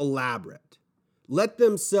more elaborate. Let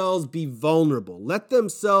themselves be vulnerable. Let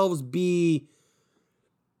themselves be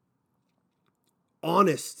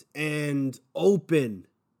honest and open.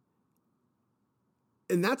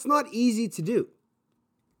 And that's not easy to do.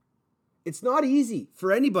 It's not easy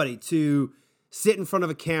for anybody to sit in front of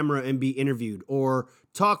a camera and be interviewed or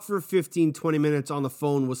talk for 15, 20 minutes on the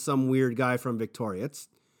phone with some weird guy from Victoria.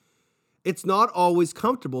 It's not always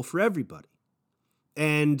comfortable for everybody.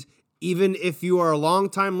 And even if you are a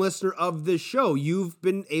longtime listener of this show, you've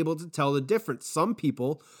been able to tell the difference. Some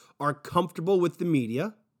people are comfortable with the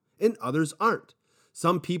media and others aren't.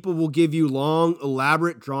 Some people will give you long,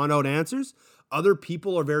 elaborate, drawn-out answers. Other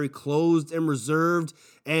people are very closed and reserved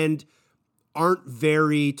and aren't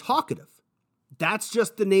very talkative. That's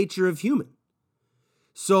just the nature of human.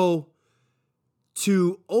 So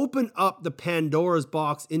to open up the Pandora's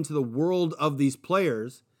box into the world of these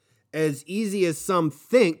players, as easy as some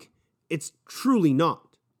think, it's truly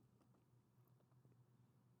not.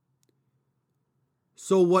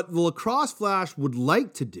 So what the Lacrosse Flash would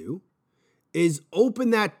like to do is open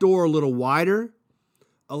that door a little wider,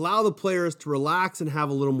 allow the players to relax and have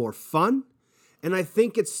a little more fun, and I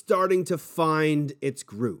think it's starting to find its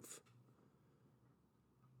groove.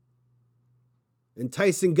 And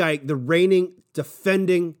Tyson Geik, the reigning,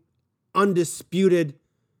 defending, undisputed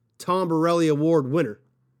Tom Borelli Award winner,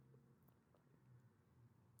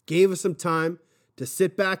 gave us some time to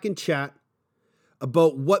sit back and chat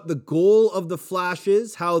about what the goal of the Flash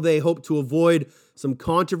is, how they hope to avoid some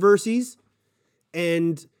controversies,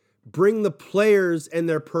 and bring the players and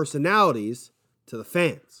their personalities to the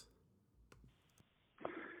fans.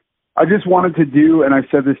 I just wanted to do, and I've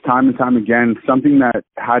said this time and time again, something that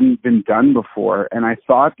hadn't been done before. And I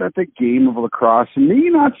thought that the game of lacrosse, and maybe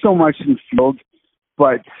not so much in field,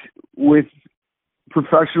 but with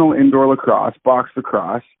professional indoor lacrosse, box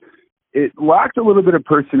lacrosse, it lacked a little bit of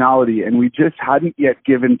personality, and we just hadn't yet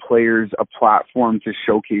given players a platform to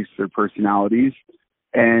showcase their personalities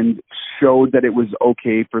and showed that it was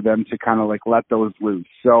okay for them to kind of like let those loose.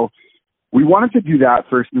 So we wanted to do that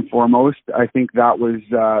first and foremost. I think that was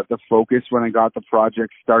the focus when I got the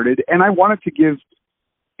project started. And I wanted to give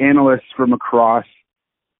analysts from across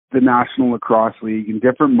the National Lacrosse League in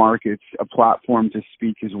different markets a platform to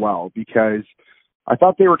speak as well, because I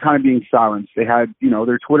thought they were kind of being silenced. They had,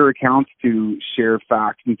 their Twitter accounts to share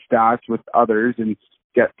facts and stats with others and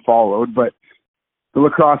get followed, but the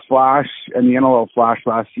Lacrosse Flash and the NLL Flash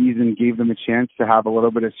last season gave them a chance to have a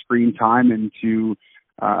little bit of screen time and to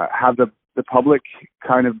have the public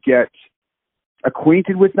kind of get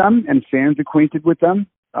acquainted with them and fans acquainted with them.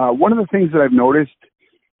 One of the things that I've noticed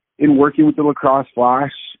in working with the Lacrosse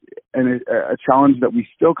Flash, and a challenge that we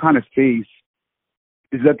still kind of face,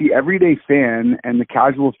 is that the everyday fan and the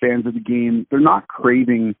casual fans of the game, they're not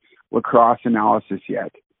craving lacrosse analysis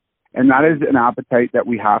yet. And that is an appetite that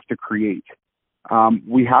we have to create.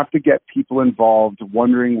 We have to get people involved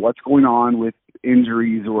wondering what's going on with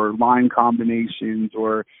injuries or line combinations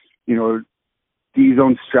or,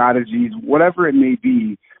 D-zone strategies, whatever it may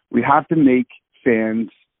be. We have to make fans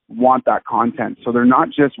want that content. So they're not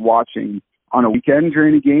just watching on a weekend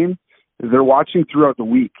during a game. They're watching throughout the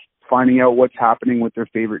week, finding out what's happening with their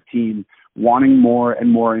favorite team, wanting more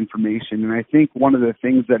and more information. And I think one of the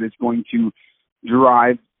things that is going to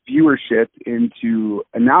drive viewership into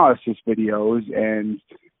analysis videos and,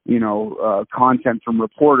 content from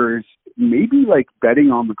reporters, maybe like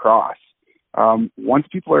betting on lacrosse. Once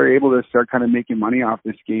people are able to start kind of making money off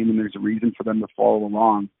this game and there's a reason for them to follow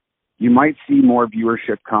along, you might see more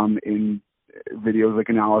viewership come in videos like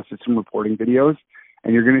analysis and reporting videos,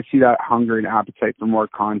 and you're going to see that hunger and appetite for more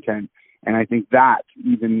content. And I think that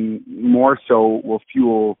even more so will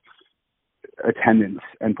fuel attendance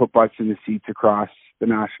and put butts in the seats across the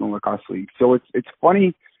National Lacrosse League. So it's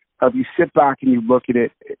funny how if you sit back and you look at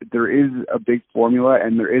it, there is a big formula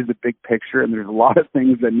and there is a big picture and there's a lot of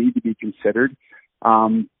things that need to be considered.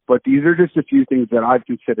 But these are just a few things that I've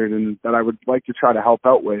considered and that I would like to try to help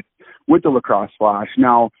out with the Lacrosse Flash.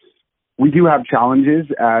 Now, we do have challenges,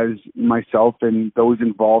 as myself and those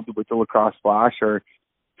involved with the Lacrosse Flash are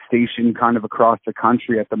stationed kind of across the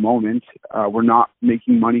country at the moment. We're not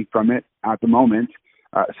making money from it at the moment.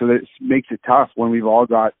 So that makes it tough when we've all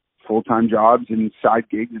got full-time jobs and side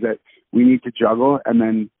gigs that we need to juggle and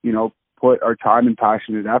then, put our time and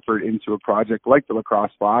passionate effort into a project like the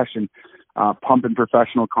Lacrosse Flash and pumping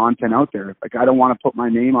professional content out there. Like, I don't want to put my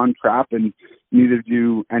name on crap, and neither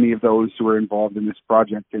do any of those who are involved in this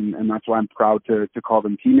project. And that's why I'm proud to call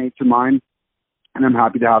them teammates of mine, and I'm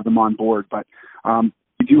happy to have them on board. But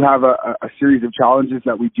we do have a series of challenges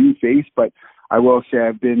that we do face, but I will say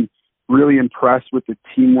I've been really impressed with the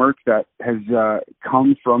teamwork that has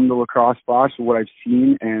come from the Lacrosse Flash, what I've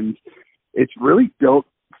seen, and it's really built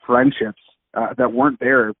friendships that weren't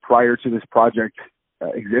there prior to this project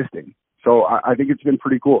existing. So I think it's been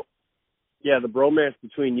pretty cool. Yeah, the bromance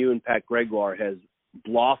between you and Pat Gregoire has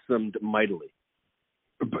blossomed mightily.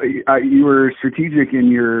 You were strategic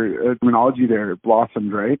in your terminology there,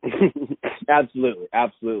 blossomed, right?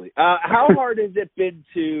 Absolutely. How hard has it been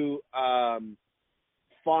to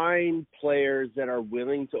find players that are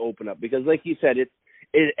willing to open up? Because like you said, it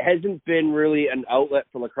hasn't been really an outlet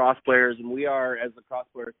for lacrosse players, and we are, as lacrosse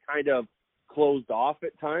players, kind of closed off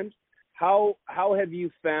at times. How have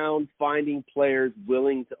you found finding players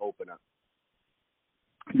willing to open up?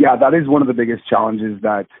 Yeah, that is one of the biggest challenges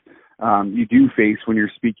that you do face when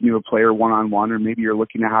you're speaking to a player one-on-one, or maybe you're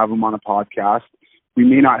looking to have them on a podcast. We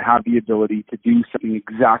may not have the ability to do something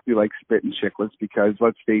exactly like Spit and Chicklets because,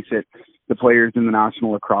 let's face it, the players in the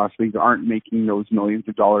National Lacrosse League aren't making those millions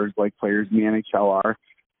of dollars like players in the NHL are.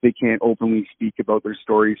 They can't openly speak about their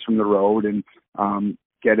stories from the road and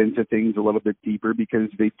get into things a little bit deeper because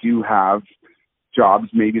they do have jobs,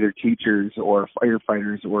 maybe they're teachers or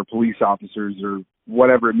firefighters or police officers or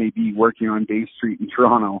whatever it may be, working on Bay Street in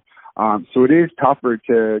Toronto. So it is tougher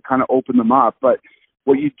to kind of open them up, but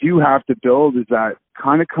what you do have to build is that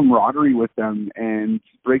kind of camaraderie with them and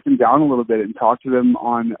break them down a little bit and talk to them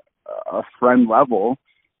on a friend level.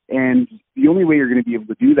 And the only way you're going to be able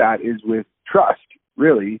to do that is with trust,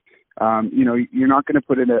 really. You're not going to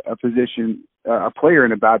put in a player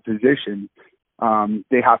in a bad position.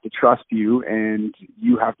 They have to trust you, and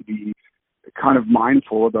you have to be kind of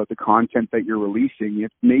mindful about the content that you're releasing.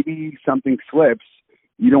 If maybe something slips,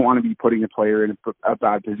 you don't want to be putting a player in a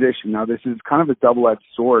bad position. Now, this is kind of a double-edged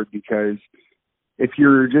sword because if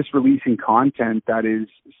you're just releasing content that is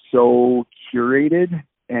so curated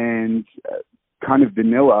and kind of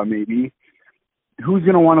vanilla, maybe, who's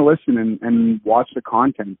going to want to listen and watch the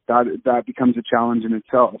content? That becomes a challenge in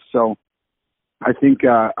itself. So I think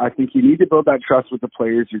you need to build that trust with the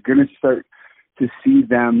players. You're going to start to see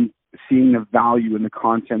them seeing the value in the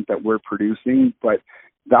content that we're producing, but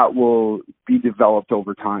that will be developed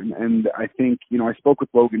over time. And I think, I spoke with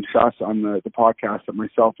Logan Schuss on the podcast that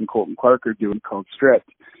myself and Colton Clark are doing called Stripped.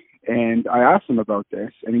 And I asked him about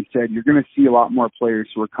this, and he said, you're going to see a lot more players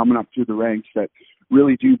who are coming up through the ranks that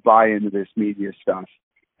really do buy into this media stuff.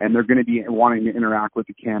 And they're going to be wanting to interact with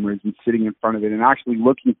the cameras and sitting in front of it and actually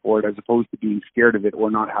looking for it as opposed to being scared of it or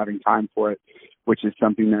not having time for it, which is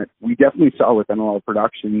something that we definitely saw with NLL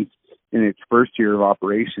Productions in its first year of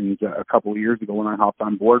operations a couple of years ago when I hopped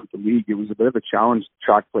on board with the league. It was a bit of a challenge to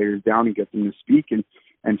track players down and get them to speak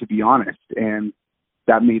and to be honest. And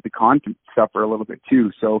that made the content suffer a little bit too.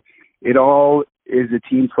 So it all is a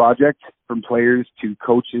team project, from players to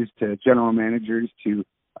coaches to general managers to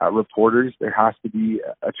reporters. There has to be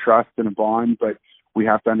a trust and a bond, but we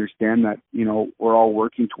have to understand that, we're all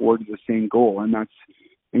working towards the same goal, and that's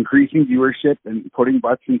increasing viewership and putting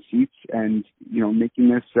butts in seats and, making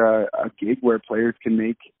this a gig where players can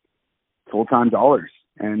make full-time dollars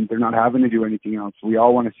and they're not having to do anything else. We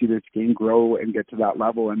all want to see this game grow and get to that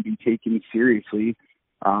level and be taken seriously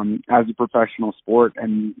as a professional sport,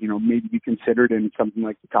 and, maybe be considered in something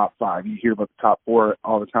like the top 5. You hear about the top 4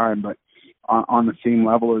 all the time, but on the same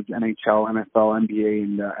level as NHL, NFL, NBA,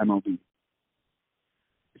 and MLB.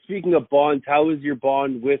 Speaking of bonds, how is your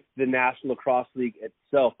bond with the National Lacrosse League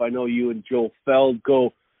itself? I know you and Joel Feld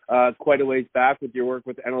go quite a ways back with your work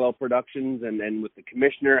with NLL Productions and then with the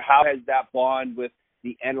commissioner. How has that bond with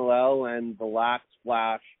the NLL and the Lax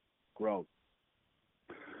Flash grown?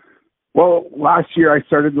 Well, last year I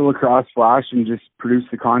started the Lacrosse Flash and just produced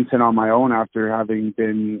the content on my own after having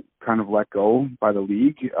been kind of let go by the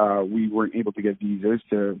league. We weren't able to get visas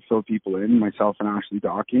to fill people in, myself and Ashley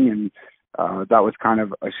Docking, and that was kind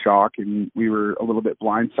of a shock, and we were a little bit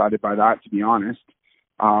blindsided by that, to be honest.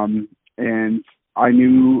 And I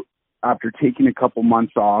knew after taking a couple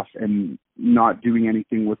months off and not doing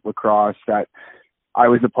anything with lacrosse that I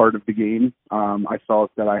was a part of the game. I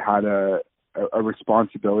felt that I had a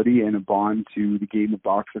responsibility and a bond to the game of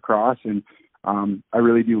box lacrosse, and I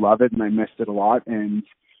really do love it, and I missed it a lot. And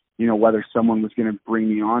whether someone was going to bring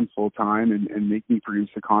me on full time and make me produce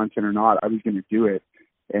the content or not, I was going to do it.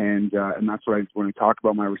 And that's what when I talk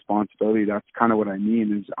about my responsibility, that's kind of what I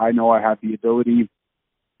mean. Is I know I have the ability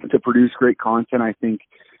to produce great content. I think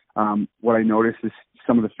what I notice is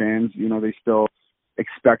some of the fans, they still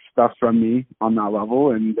expect stuff from me on that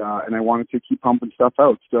level, and I wanted to keep pumping stuff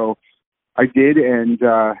out. So I did, and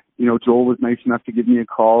Joel was nice enough to give me a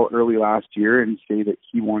call early last year and say that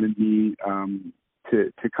he wanted me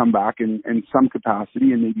to come back in some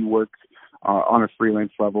capacity and maybe work on a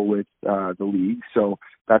freelance level with the league. So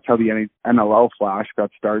that's how the NLL Flash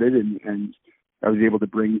got started, and I was able to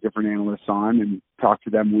bring different analysts on and talk to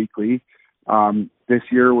them weekly. This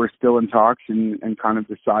year we're still in talks and kind of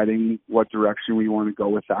deciding what direction we want to go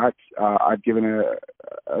with that. I've given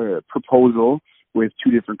a proposal with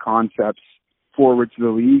 2 different concepts forward to the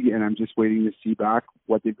league, and I'm just waiting to see back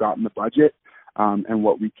what they've got in the budget and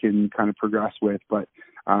what we can kind of progress with. But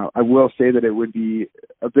I will say that it would be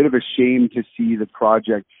a bit of a shame to see the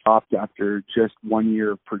project stopped after just 1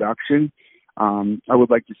 year of production. I would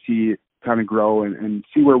like to see it kind of grow and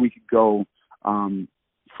see where we could go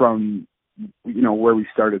from where we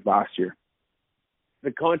started last year.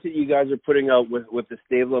 The content you guys are putting out with the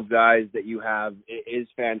stable of guys that you have is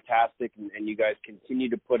fantastic, and you guys continue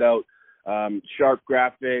to put out sharp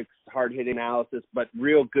graphics, hard-hitting analysis, but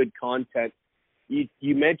real good content.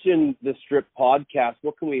 You mentioned the Strip podcast.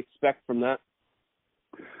 What can we expect from that?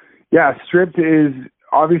 Yeah, Stripped is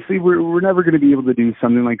obviously we're never going to be able to do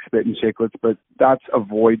something like Spit and Chicklets, but that's a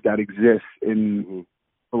void that exists in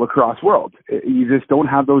the lacrosse world. You just don't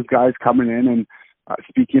have those guys coming in and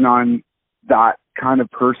speaking on that kind of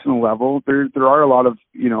personal level. There are a lot of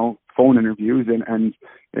phone interviews and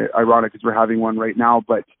ironic because we're having one right now,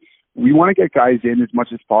 but we want to get guys in as much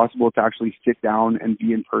as possible to actually sit down and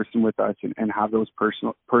be in person with us and have those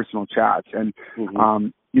personal chats. And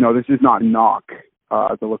this is not knock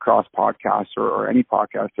the lacrosse podcast or any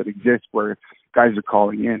podcast that exists where guys are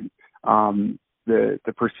calling in.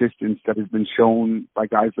 The persistence that has been shown by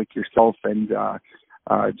guys like yourself and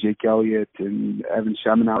Jake Elliott and Evan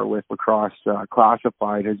Schemenauer with Lacrosse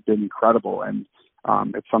Classified has been incredible, and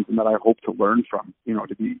it's something that I hope to learn from.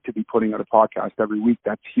 To be putting out a podcast every week,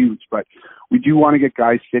 that's huge. But we do want to get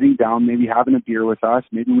guys sitting down, maybe having a beer with us.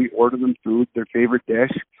 Maybe we order them food, their favorite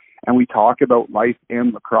dish, and we talk about life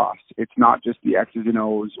and lacrosse. It's not just the X's and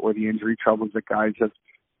O's or the injury troubles that guys have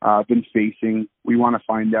been facing. We want to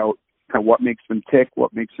find out kind of what makes them tick,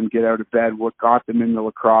 what makes them get out of bed, what got them into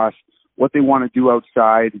lacrosse, what they want to do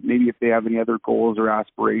outside, maybe if they have any other goals or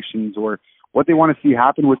aspirations, or what they want to see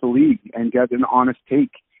happen with the league, and get an honest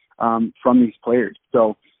take from these players.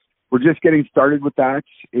 So we're just getting started with that.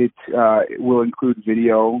 It will include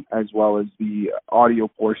video as well as the audio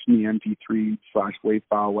portion, the MP3/WAV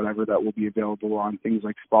file, whatever, that will be available on things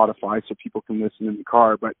like Spotify so people can listen in the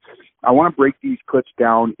car. But I want to break these clips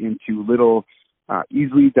down into little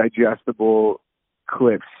easily digestible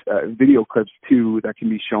clips, video clips too, that can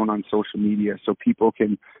be shown on social media, so people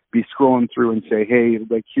can be scrolling through and say, hey,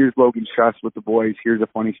 like, here's Logan Schuss with the boys, here's a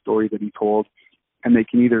funny story that he told. And they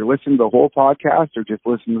can either listen to the whole podcast or just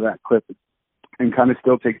listen to that clip and kind of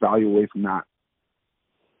still take value away from that.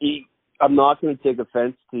 I'm not going to take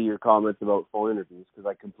offense to your comments about phone interviews, because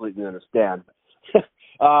I completely understand.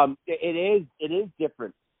 It is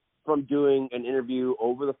different from doing an interview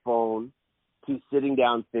over the phone to sitting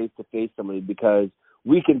down face to face somebody, because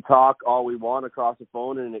we can talk all we want across the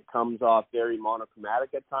phone and it comes off very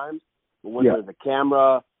monochromatic at times. But when there's a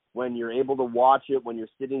camera, when you're able to watch it, when you're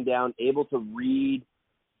sitting down, able to read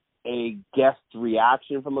a guest's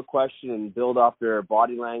reaction from a question and build off their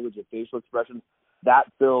body language and facial expressions, that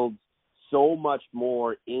builds so much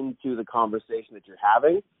more into the conversation that you're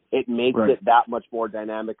having. It makes it that much more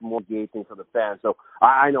dynamic, more engaging for the fans. So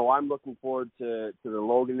I know I'm looking forward to the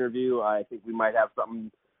Logan interview. I think we might have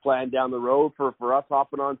something planned down the road for us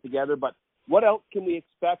hopping on together. But what else can we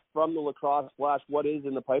expect from the Lacrosse Flash? What is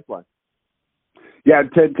in the pipeline? Yeah,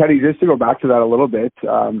 Teddy, just to go back to that a little bit,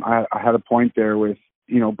 I had a point there with,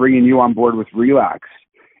 bringing you on board with Relax.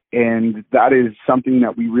 And that is something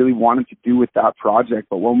that we really wanted to do with that project.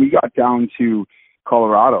 But when we got down to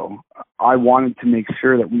Colorado, I wanted to make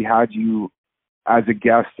sure that we had you as a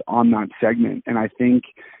guest on that segment. And I think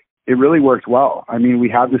it really worked well. I mean, we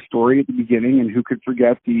had the story at the beginning, and who could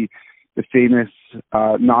forget the famous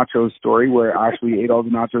nachos story where Ashley ate all the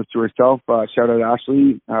nachos to herself. Shout out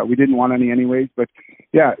Ashley. We didn't want any anyways, but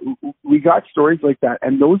yeah, we got stories like that,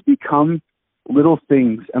 and those become little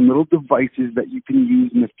things and little devices that you can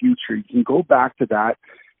use in the future. You can go back to that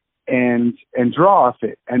and draw off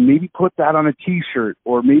it, and maybe put that on a t-shirt,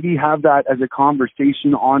 or maybe have that as a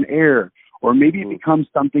conversation on air, or maybe it becomes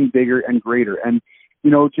something bigger and greater. And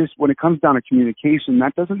just when it comes down to communication,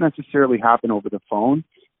 that doesn't necessarily happen over the phone.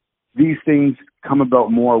 These things come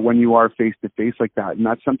about more when you are face-to-face like that, and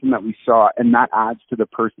that's something that we saw, and that adds to the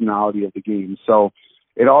personality of the game. So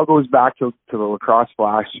it all goes back to the Lacrosse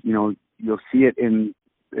Flash. You'll see it in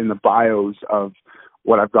the bios of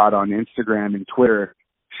what I've got on Instagram and Twitter,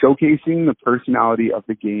 showcasing the personality of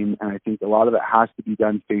the game, and I think a lot of it has to be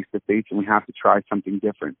done face-to-face, and we have to try something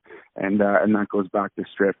different, and that goes back to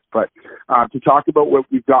Strip. But to talk about what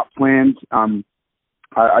we've got planned,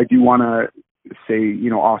 I do want to say,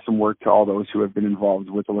 awesome work to all those who have been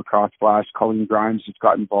involved with the Lacrosse Flash. Colleen Grimes just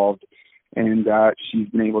got involved, and she's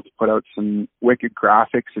been able to put out some wicked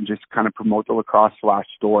graphics and just kind of promote the Lacrosse Flash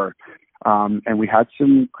store. And we had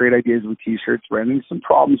some great ideas with t-shirts. We're having some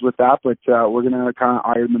problems with that, but we're going to kind of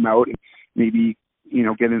iron them out and maybe,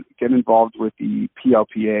 get involved with the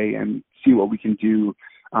PLPA and see what we can do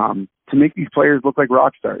to make these players look like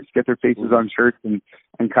rock stars, get their faces on shirts and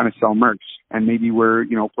kind of sell merch. And maybe we're,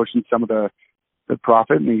 pushing some of the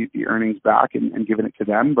profit and the earnings back and giving it to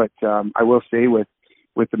them. But I will say with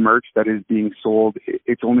the merch that is being sold,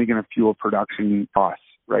 it's only going to fuel production costs,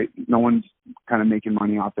 right? No one's kind of making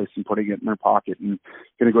money off this and putting it in their pocket and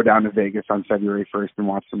going to go down to Vegas on February 1st and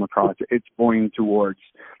watch some lacrosse. It's going towards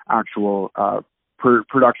actual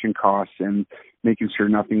production costs and making sure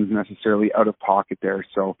nothing's necessarily out of pocket there.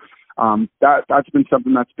 So that's been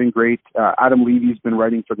something that's been great. Adam Levy's been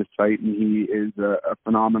writing for the site, and he is a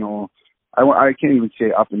phenomenal, I can't even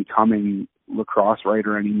say up and coming lacrosse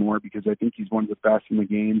writer anymore, because I think he's one of the best in the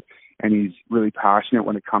game, and he's really passionate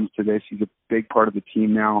when it comes to this. He's a big part of the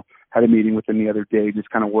team now. Had a meeting with him the other day, just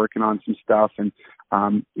kind of working on some stuff, and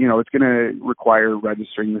it's going to require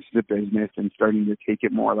registering this as a business and starting to take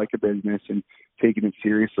it more like a business and taking it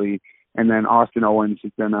seriously. And then Austin Owens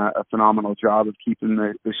has done a phenomenal job of keeping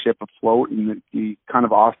the ship afloat, and the kind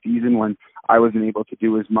of off season when I wasn't able to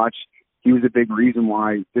do as much. He was a big reason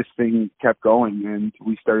why this thing kept going, and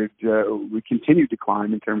we continued to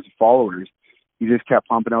climb in terms of followers. He just kept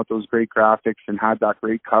pumping out those great graphics and had that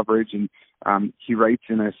great coverage, and he writes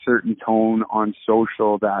in a certain tone on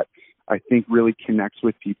social that I think really connects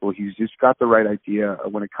with people. He's just got the right idea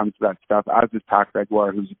when it comes to that stuff, as is Pat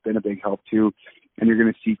Gregoire, who's been a big help too, and you're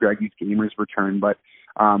going to see Greggy's Gamers return. But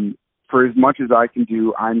for as much as I can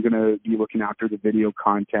do, I'm going to be looking after the video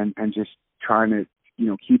content and just trying to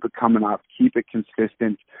keep it coming up, keep it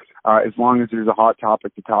consistent. As long as there's a hot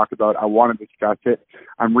topic to talk about, I want to discuss it.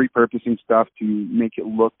 I'm repurposing stuff to make it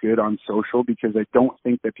look good on social, because I don't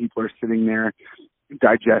think that people are sitting there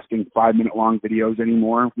digesting 5-minute long videos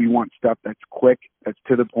anymore. We want stuff that's quick, that's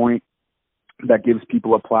to the point, that gives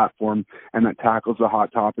people a platform, and that tackles the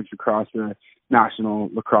hot topics across the National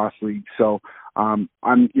Lacrosse League. So I'm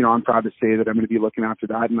proud to say that I'm going to be looking after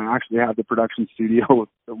that, and I actually have the production studio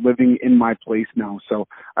living in my place now, so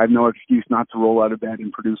I have no excuse not to roll out of bed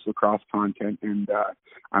and produce lacrosse content, and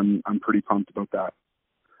I'm pretty pumped about that.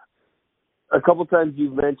 A couple times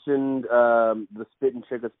you've mentioned the Spittin'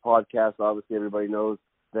 Chicklets podcast. Obviously, everybody knows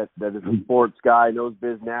that is a sports guy, knows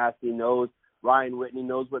Biz Nasty, knows Ryan Whitney,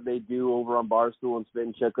 knows what they do over on Barstool and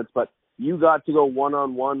Spittin' Chicklets, but you got to go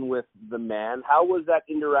one-on-one with the man. How was that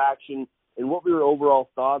interaction, and what were your overall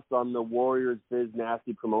thoughts on the Warriors Biz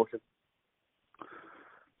Nasty promotion?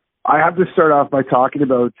 I have to start off by talking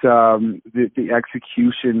about the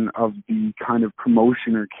execution of the kind of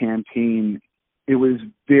promotion or campaign. It was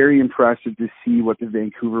very impressive to see what the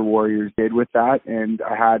Vancouver Warriors did with that, and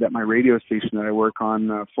I had at my radio station that I work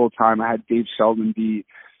on full-time, I had Dave Sheldon, the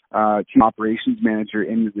team operations manager,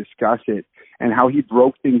 in to discuss it, and how he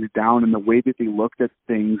broke things down and the way that they looked at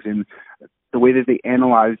things and the way that they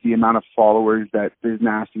analyzed the amount of followers that Biz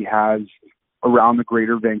Nasty has around the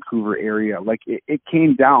greater Vancouver area. Like it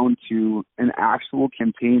came down to an actual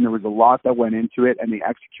campaign. There was a lot that went into it, and they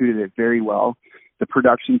executed it very well. The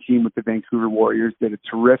production team with the Vancouver Warriors did a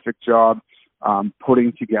terrific job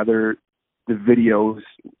putting together the videos,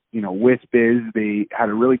 with Biz. They had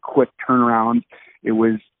a really quick turnaround. It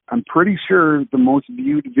was, I'm pretty sure, the most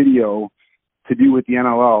viewed video to do with the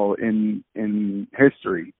NLL in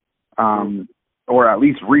history, or at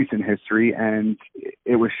least recent history. And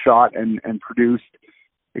it was shot and produced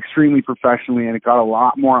extremely professionally, and it got a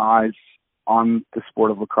lot more eyes on the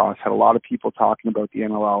sport of lacrosse, had a lot of people talking about the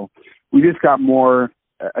NLL. We just got more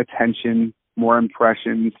attention, more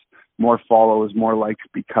impressions, more follows, more likes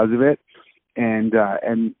because of it. And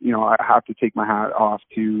I have to take my hat off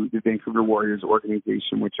to the Vancouver Warriors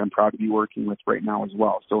organization, which I'm proud to be working with right now as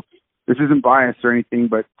well. So this isn't biased or anything,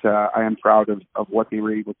 but I am proud of what they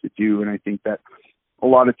were able to do. And I think that a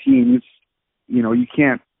lot of teams, you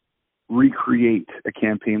can't recreate a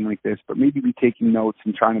campaign like this, but maybe be taking notes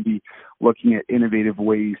and trying to be looking at innovative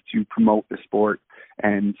ways to promote the sport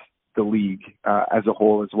and the league as a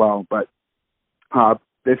whole as well. But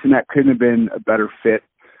this and that couldn't have been a better fit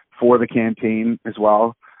for the campaign as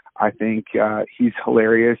well. I think he's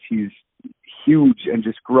hilarious. He's huge and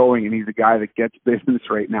just growing, and he's a guy that gets business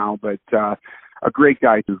right now, but a great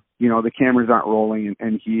guy too. The cameras aren't rolling,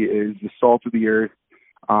 and he is the salt of the earth,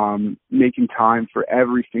 making time for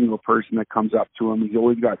every single person that comes up to him. He's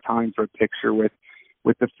always got time for a picture with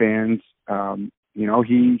the fans.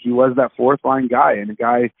 He was that fourth line guy, and a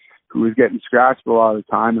guy who was getting scratched a lot of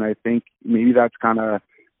the time, and I think maybe that's kind of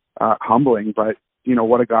humbling, but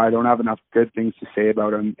what a guy. I don't have enough good things to say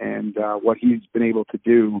about him, and what he's been able to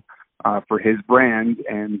do for his brand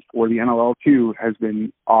and for the NLL too has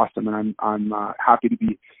been awesome. And I'm happy to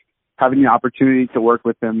be having the opportunity to work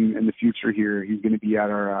with him in the future here. He's going to be at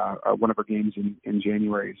our one of our games in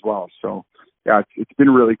January as well. So yeah, it's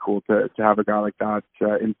been really cool to have a guy like that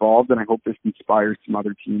involved, and I hope this inspires some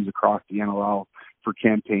other teams across the NLL for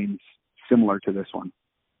campaigns similar to this one.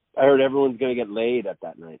 I heard everyone's going to get laid at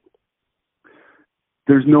that night.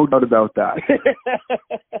 There's no doubt about that.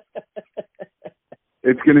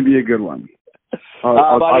 It's going to be a good one.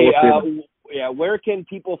 Where can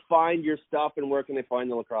people find your stuff, and where can they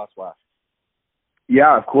find the Lacrosse Flash?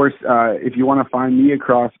 Yeah, of course. If you want to find me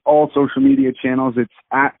across all social media channels, it's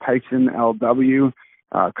at TysonLW,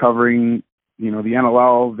 covering the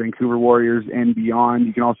NLL, Vancouver Warriors, and beyond.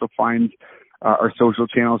 You can also find our social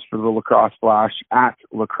channels for the Lacrosse Flash at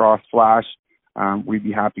Lacrosse Flash. We'd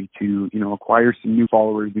be happy to, acquire some new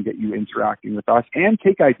followers and get you interacting with us and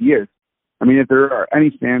take ideas. I mean, if there are any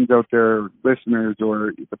fans out there, listeners,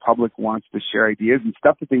 or the public wants to share ideas and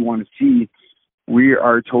stuff that they want to see, we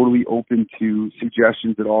are totally open to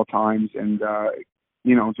suggestions at all times, and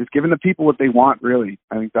just giving the people what they want, really.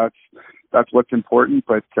 I think that's what's important.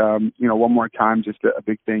 But one more time, just a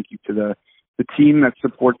big thank you to the team that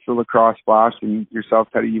supports the Lacrosse Flash, and yourself,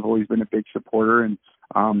 Teddy. You've always been a big supporter, and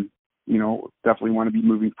definitely want to be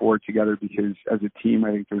moving forward together, because as a team,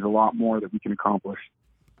 I think there's a lot more that we can accomplish.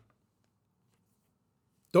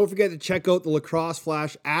 Don't forget to check out the Lacrosse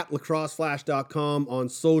Flash at lacrosseflash.com on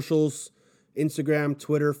socials, Instagram,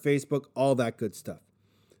 Twitter, Facebook, all that good stuff.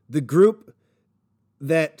 The group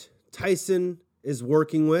that Tyson is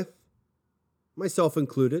working with, myself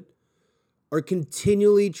included, are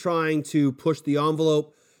continually trying to push the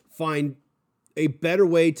envelope, find a better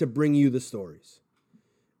way to bring you the stories.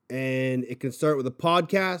 And it can start with a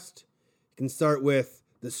podcast. It can start with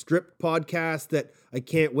the Stripped podcast that I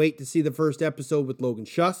can't wait to see the first episode with Logan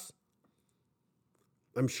Schuss.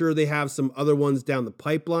 I'm sure they have some other ones down the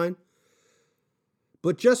pipeline.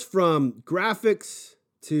 But just from graphics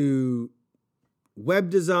to web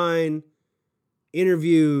design,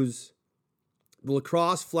 interviews, the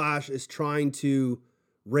Lacrosse Flash is trying to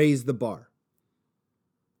raise the bar.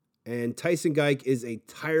 And Tyson Geik is a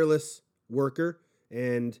tireless worker,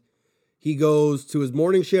 and he goes to his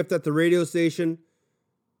morning shift at the radio station,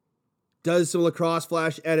 does some Lacrosse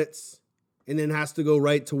Flash edits, and then has to go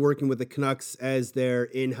right to working with the Canucks as their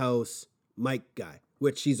in-house mic guy,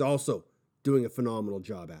 which he's also doing a phenomenal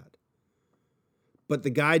job at. But the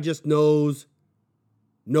guy just knows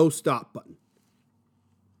no stop button.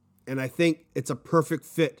 And I think it's a perfect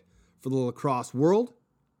fit for the lacrosse world.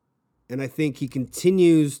 And I think he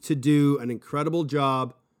continues to do an incredible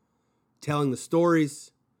job telling the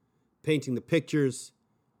stories, painting the pictures,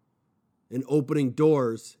 and opening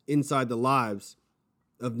doors inside the lives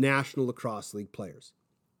of National Lacrosse League players.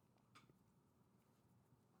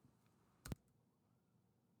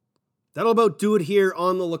 That'll about do it here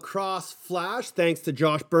on the Lacrosse Flash. Thanks to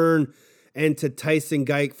Josh Byrne and to Tyson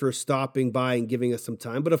Geik for stopping by and giving us some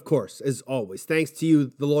time. But of course, as always, thanks to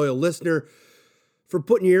you, the loyal listener, for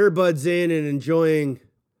putting your earbuds in and enjoying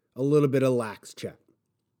a little bit of lax chat.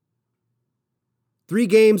 3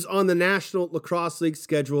 games on the National Lacrosse League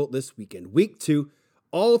schedule this weekend. Week 2,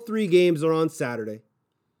 all 3 games are on Saturday.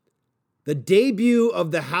 The debut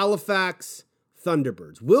of the Halifax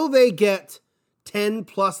Thunderbirds. Will they get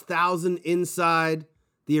 10,000+ inside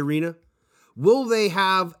the arena? Will they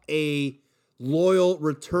have a loyal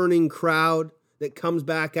returning crowd that comes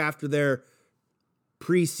back after their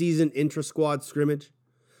preseason intra-squad scrimmage?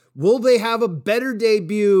 Will they have a better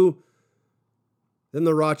debut than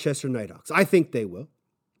the Rochester Nighthawks? I think they will.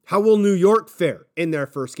 How will New York fare in their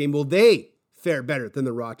first game? Will they fare better than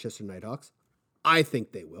the Rochester Nighthawks? I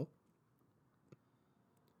think they will.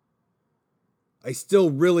 I still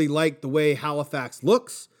really like the way Halifax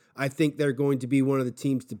looks. I think they're going to be one of the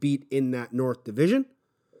teams to beat in that North Division.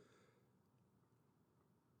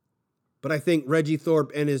 But I think Reggie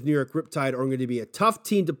Thorpe and his New York Riptide are going to be a tough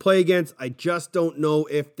team to play against. I just don't know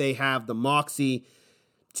if they have the moxie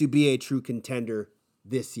to be a true contender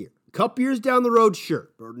this year. A couple years down the road, sure,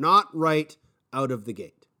 but not right out of the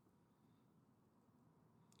gate.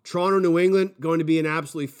 Toronto, New England, going to be an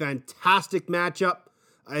absolutely fantastic matchup.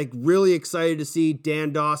 I'm really excited to see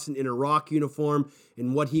Dan Dawson in a Rock uniform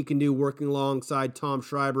and what he can do working alongside Tom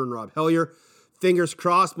Schreiber and Rob Hellier. Fingers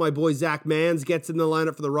crossed my boy Zach Mans gets in the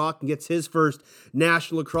lineup for the Rock and gets his first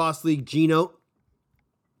National Lacrosse League G-Note.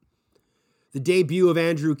 The debut of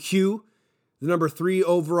Andrew Q, the number 3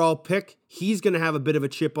 overall pick. He's going to have a bit of a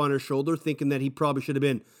chip on his shoulder, thinking that he probably should have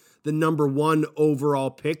been the number 1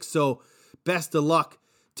 overall pick. So best of luck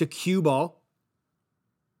to Q Ball.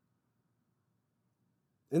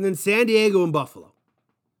 And then San Diego and Buffalo.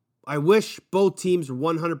 I wish both teams were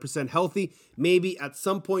 100% healthy. Maybe at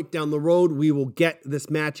some point down the road, we will get this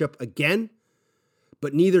matchup again.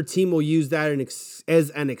 But neither team will use that as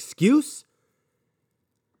an excuse.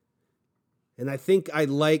 And I think I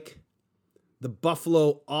like the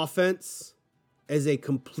Buffalo offense as a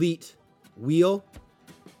complete wheel.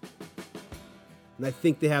 And I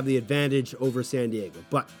think they have the advantage over San Diego.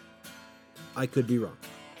 But I could be wrong.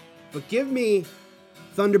 But give me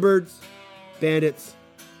Thunderbirds, Bandits,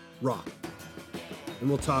 Rock. And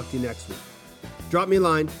we'll talk to you next week. Drop me a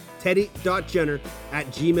line,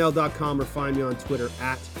 teddy.jenner@gmail.com, or find me on Twitter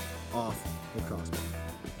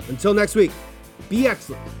 @OffLacrosseBall. Until next week, be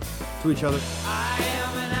excellent to each other. I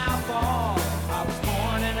am an outlaw.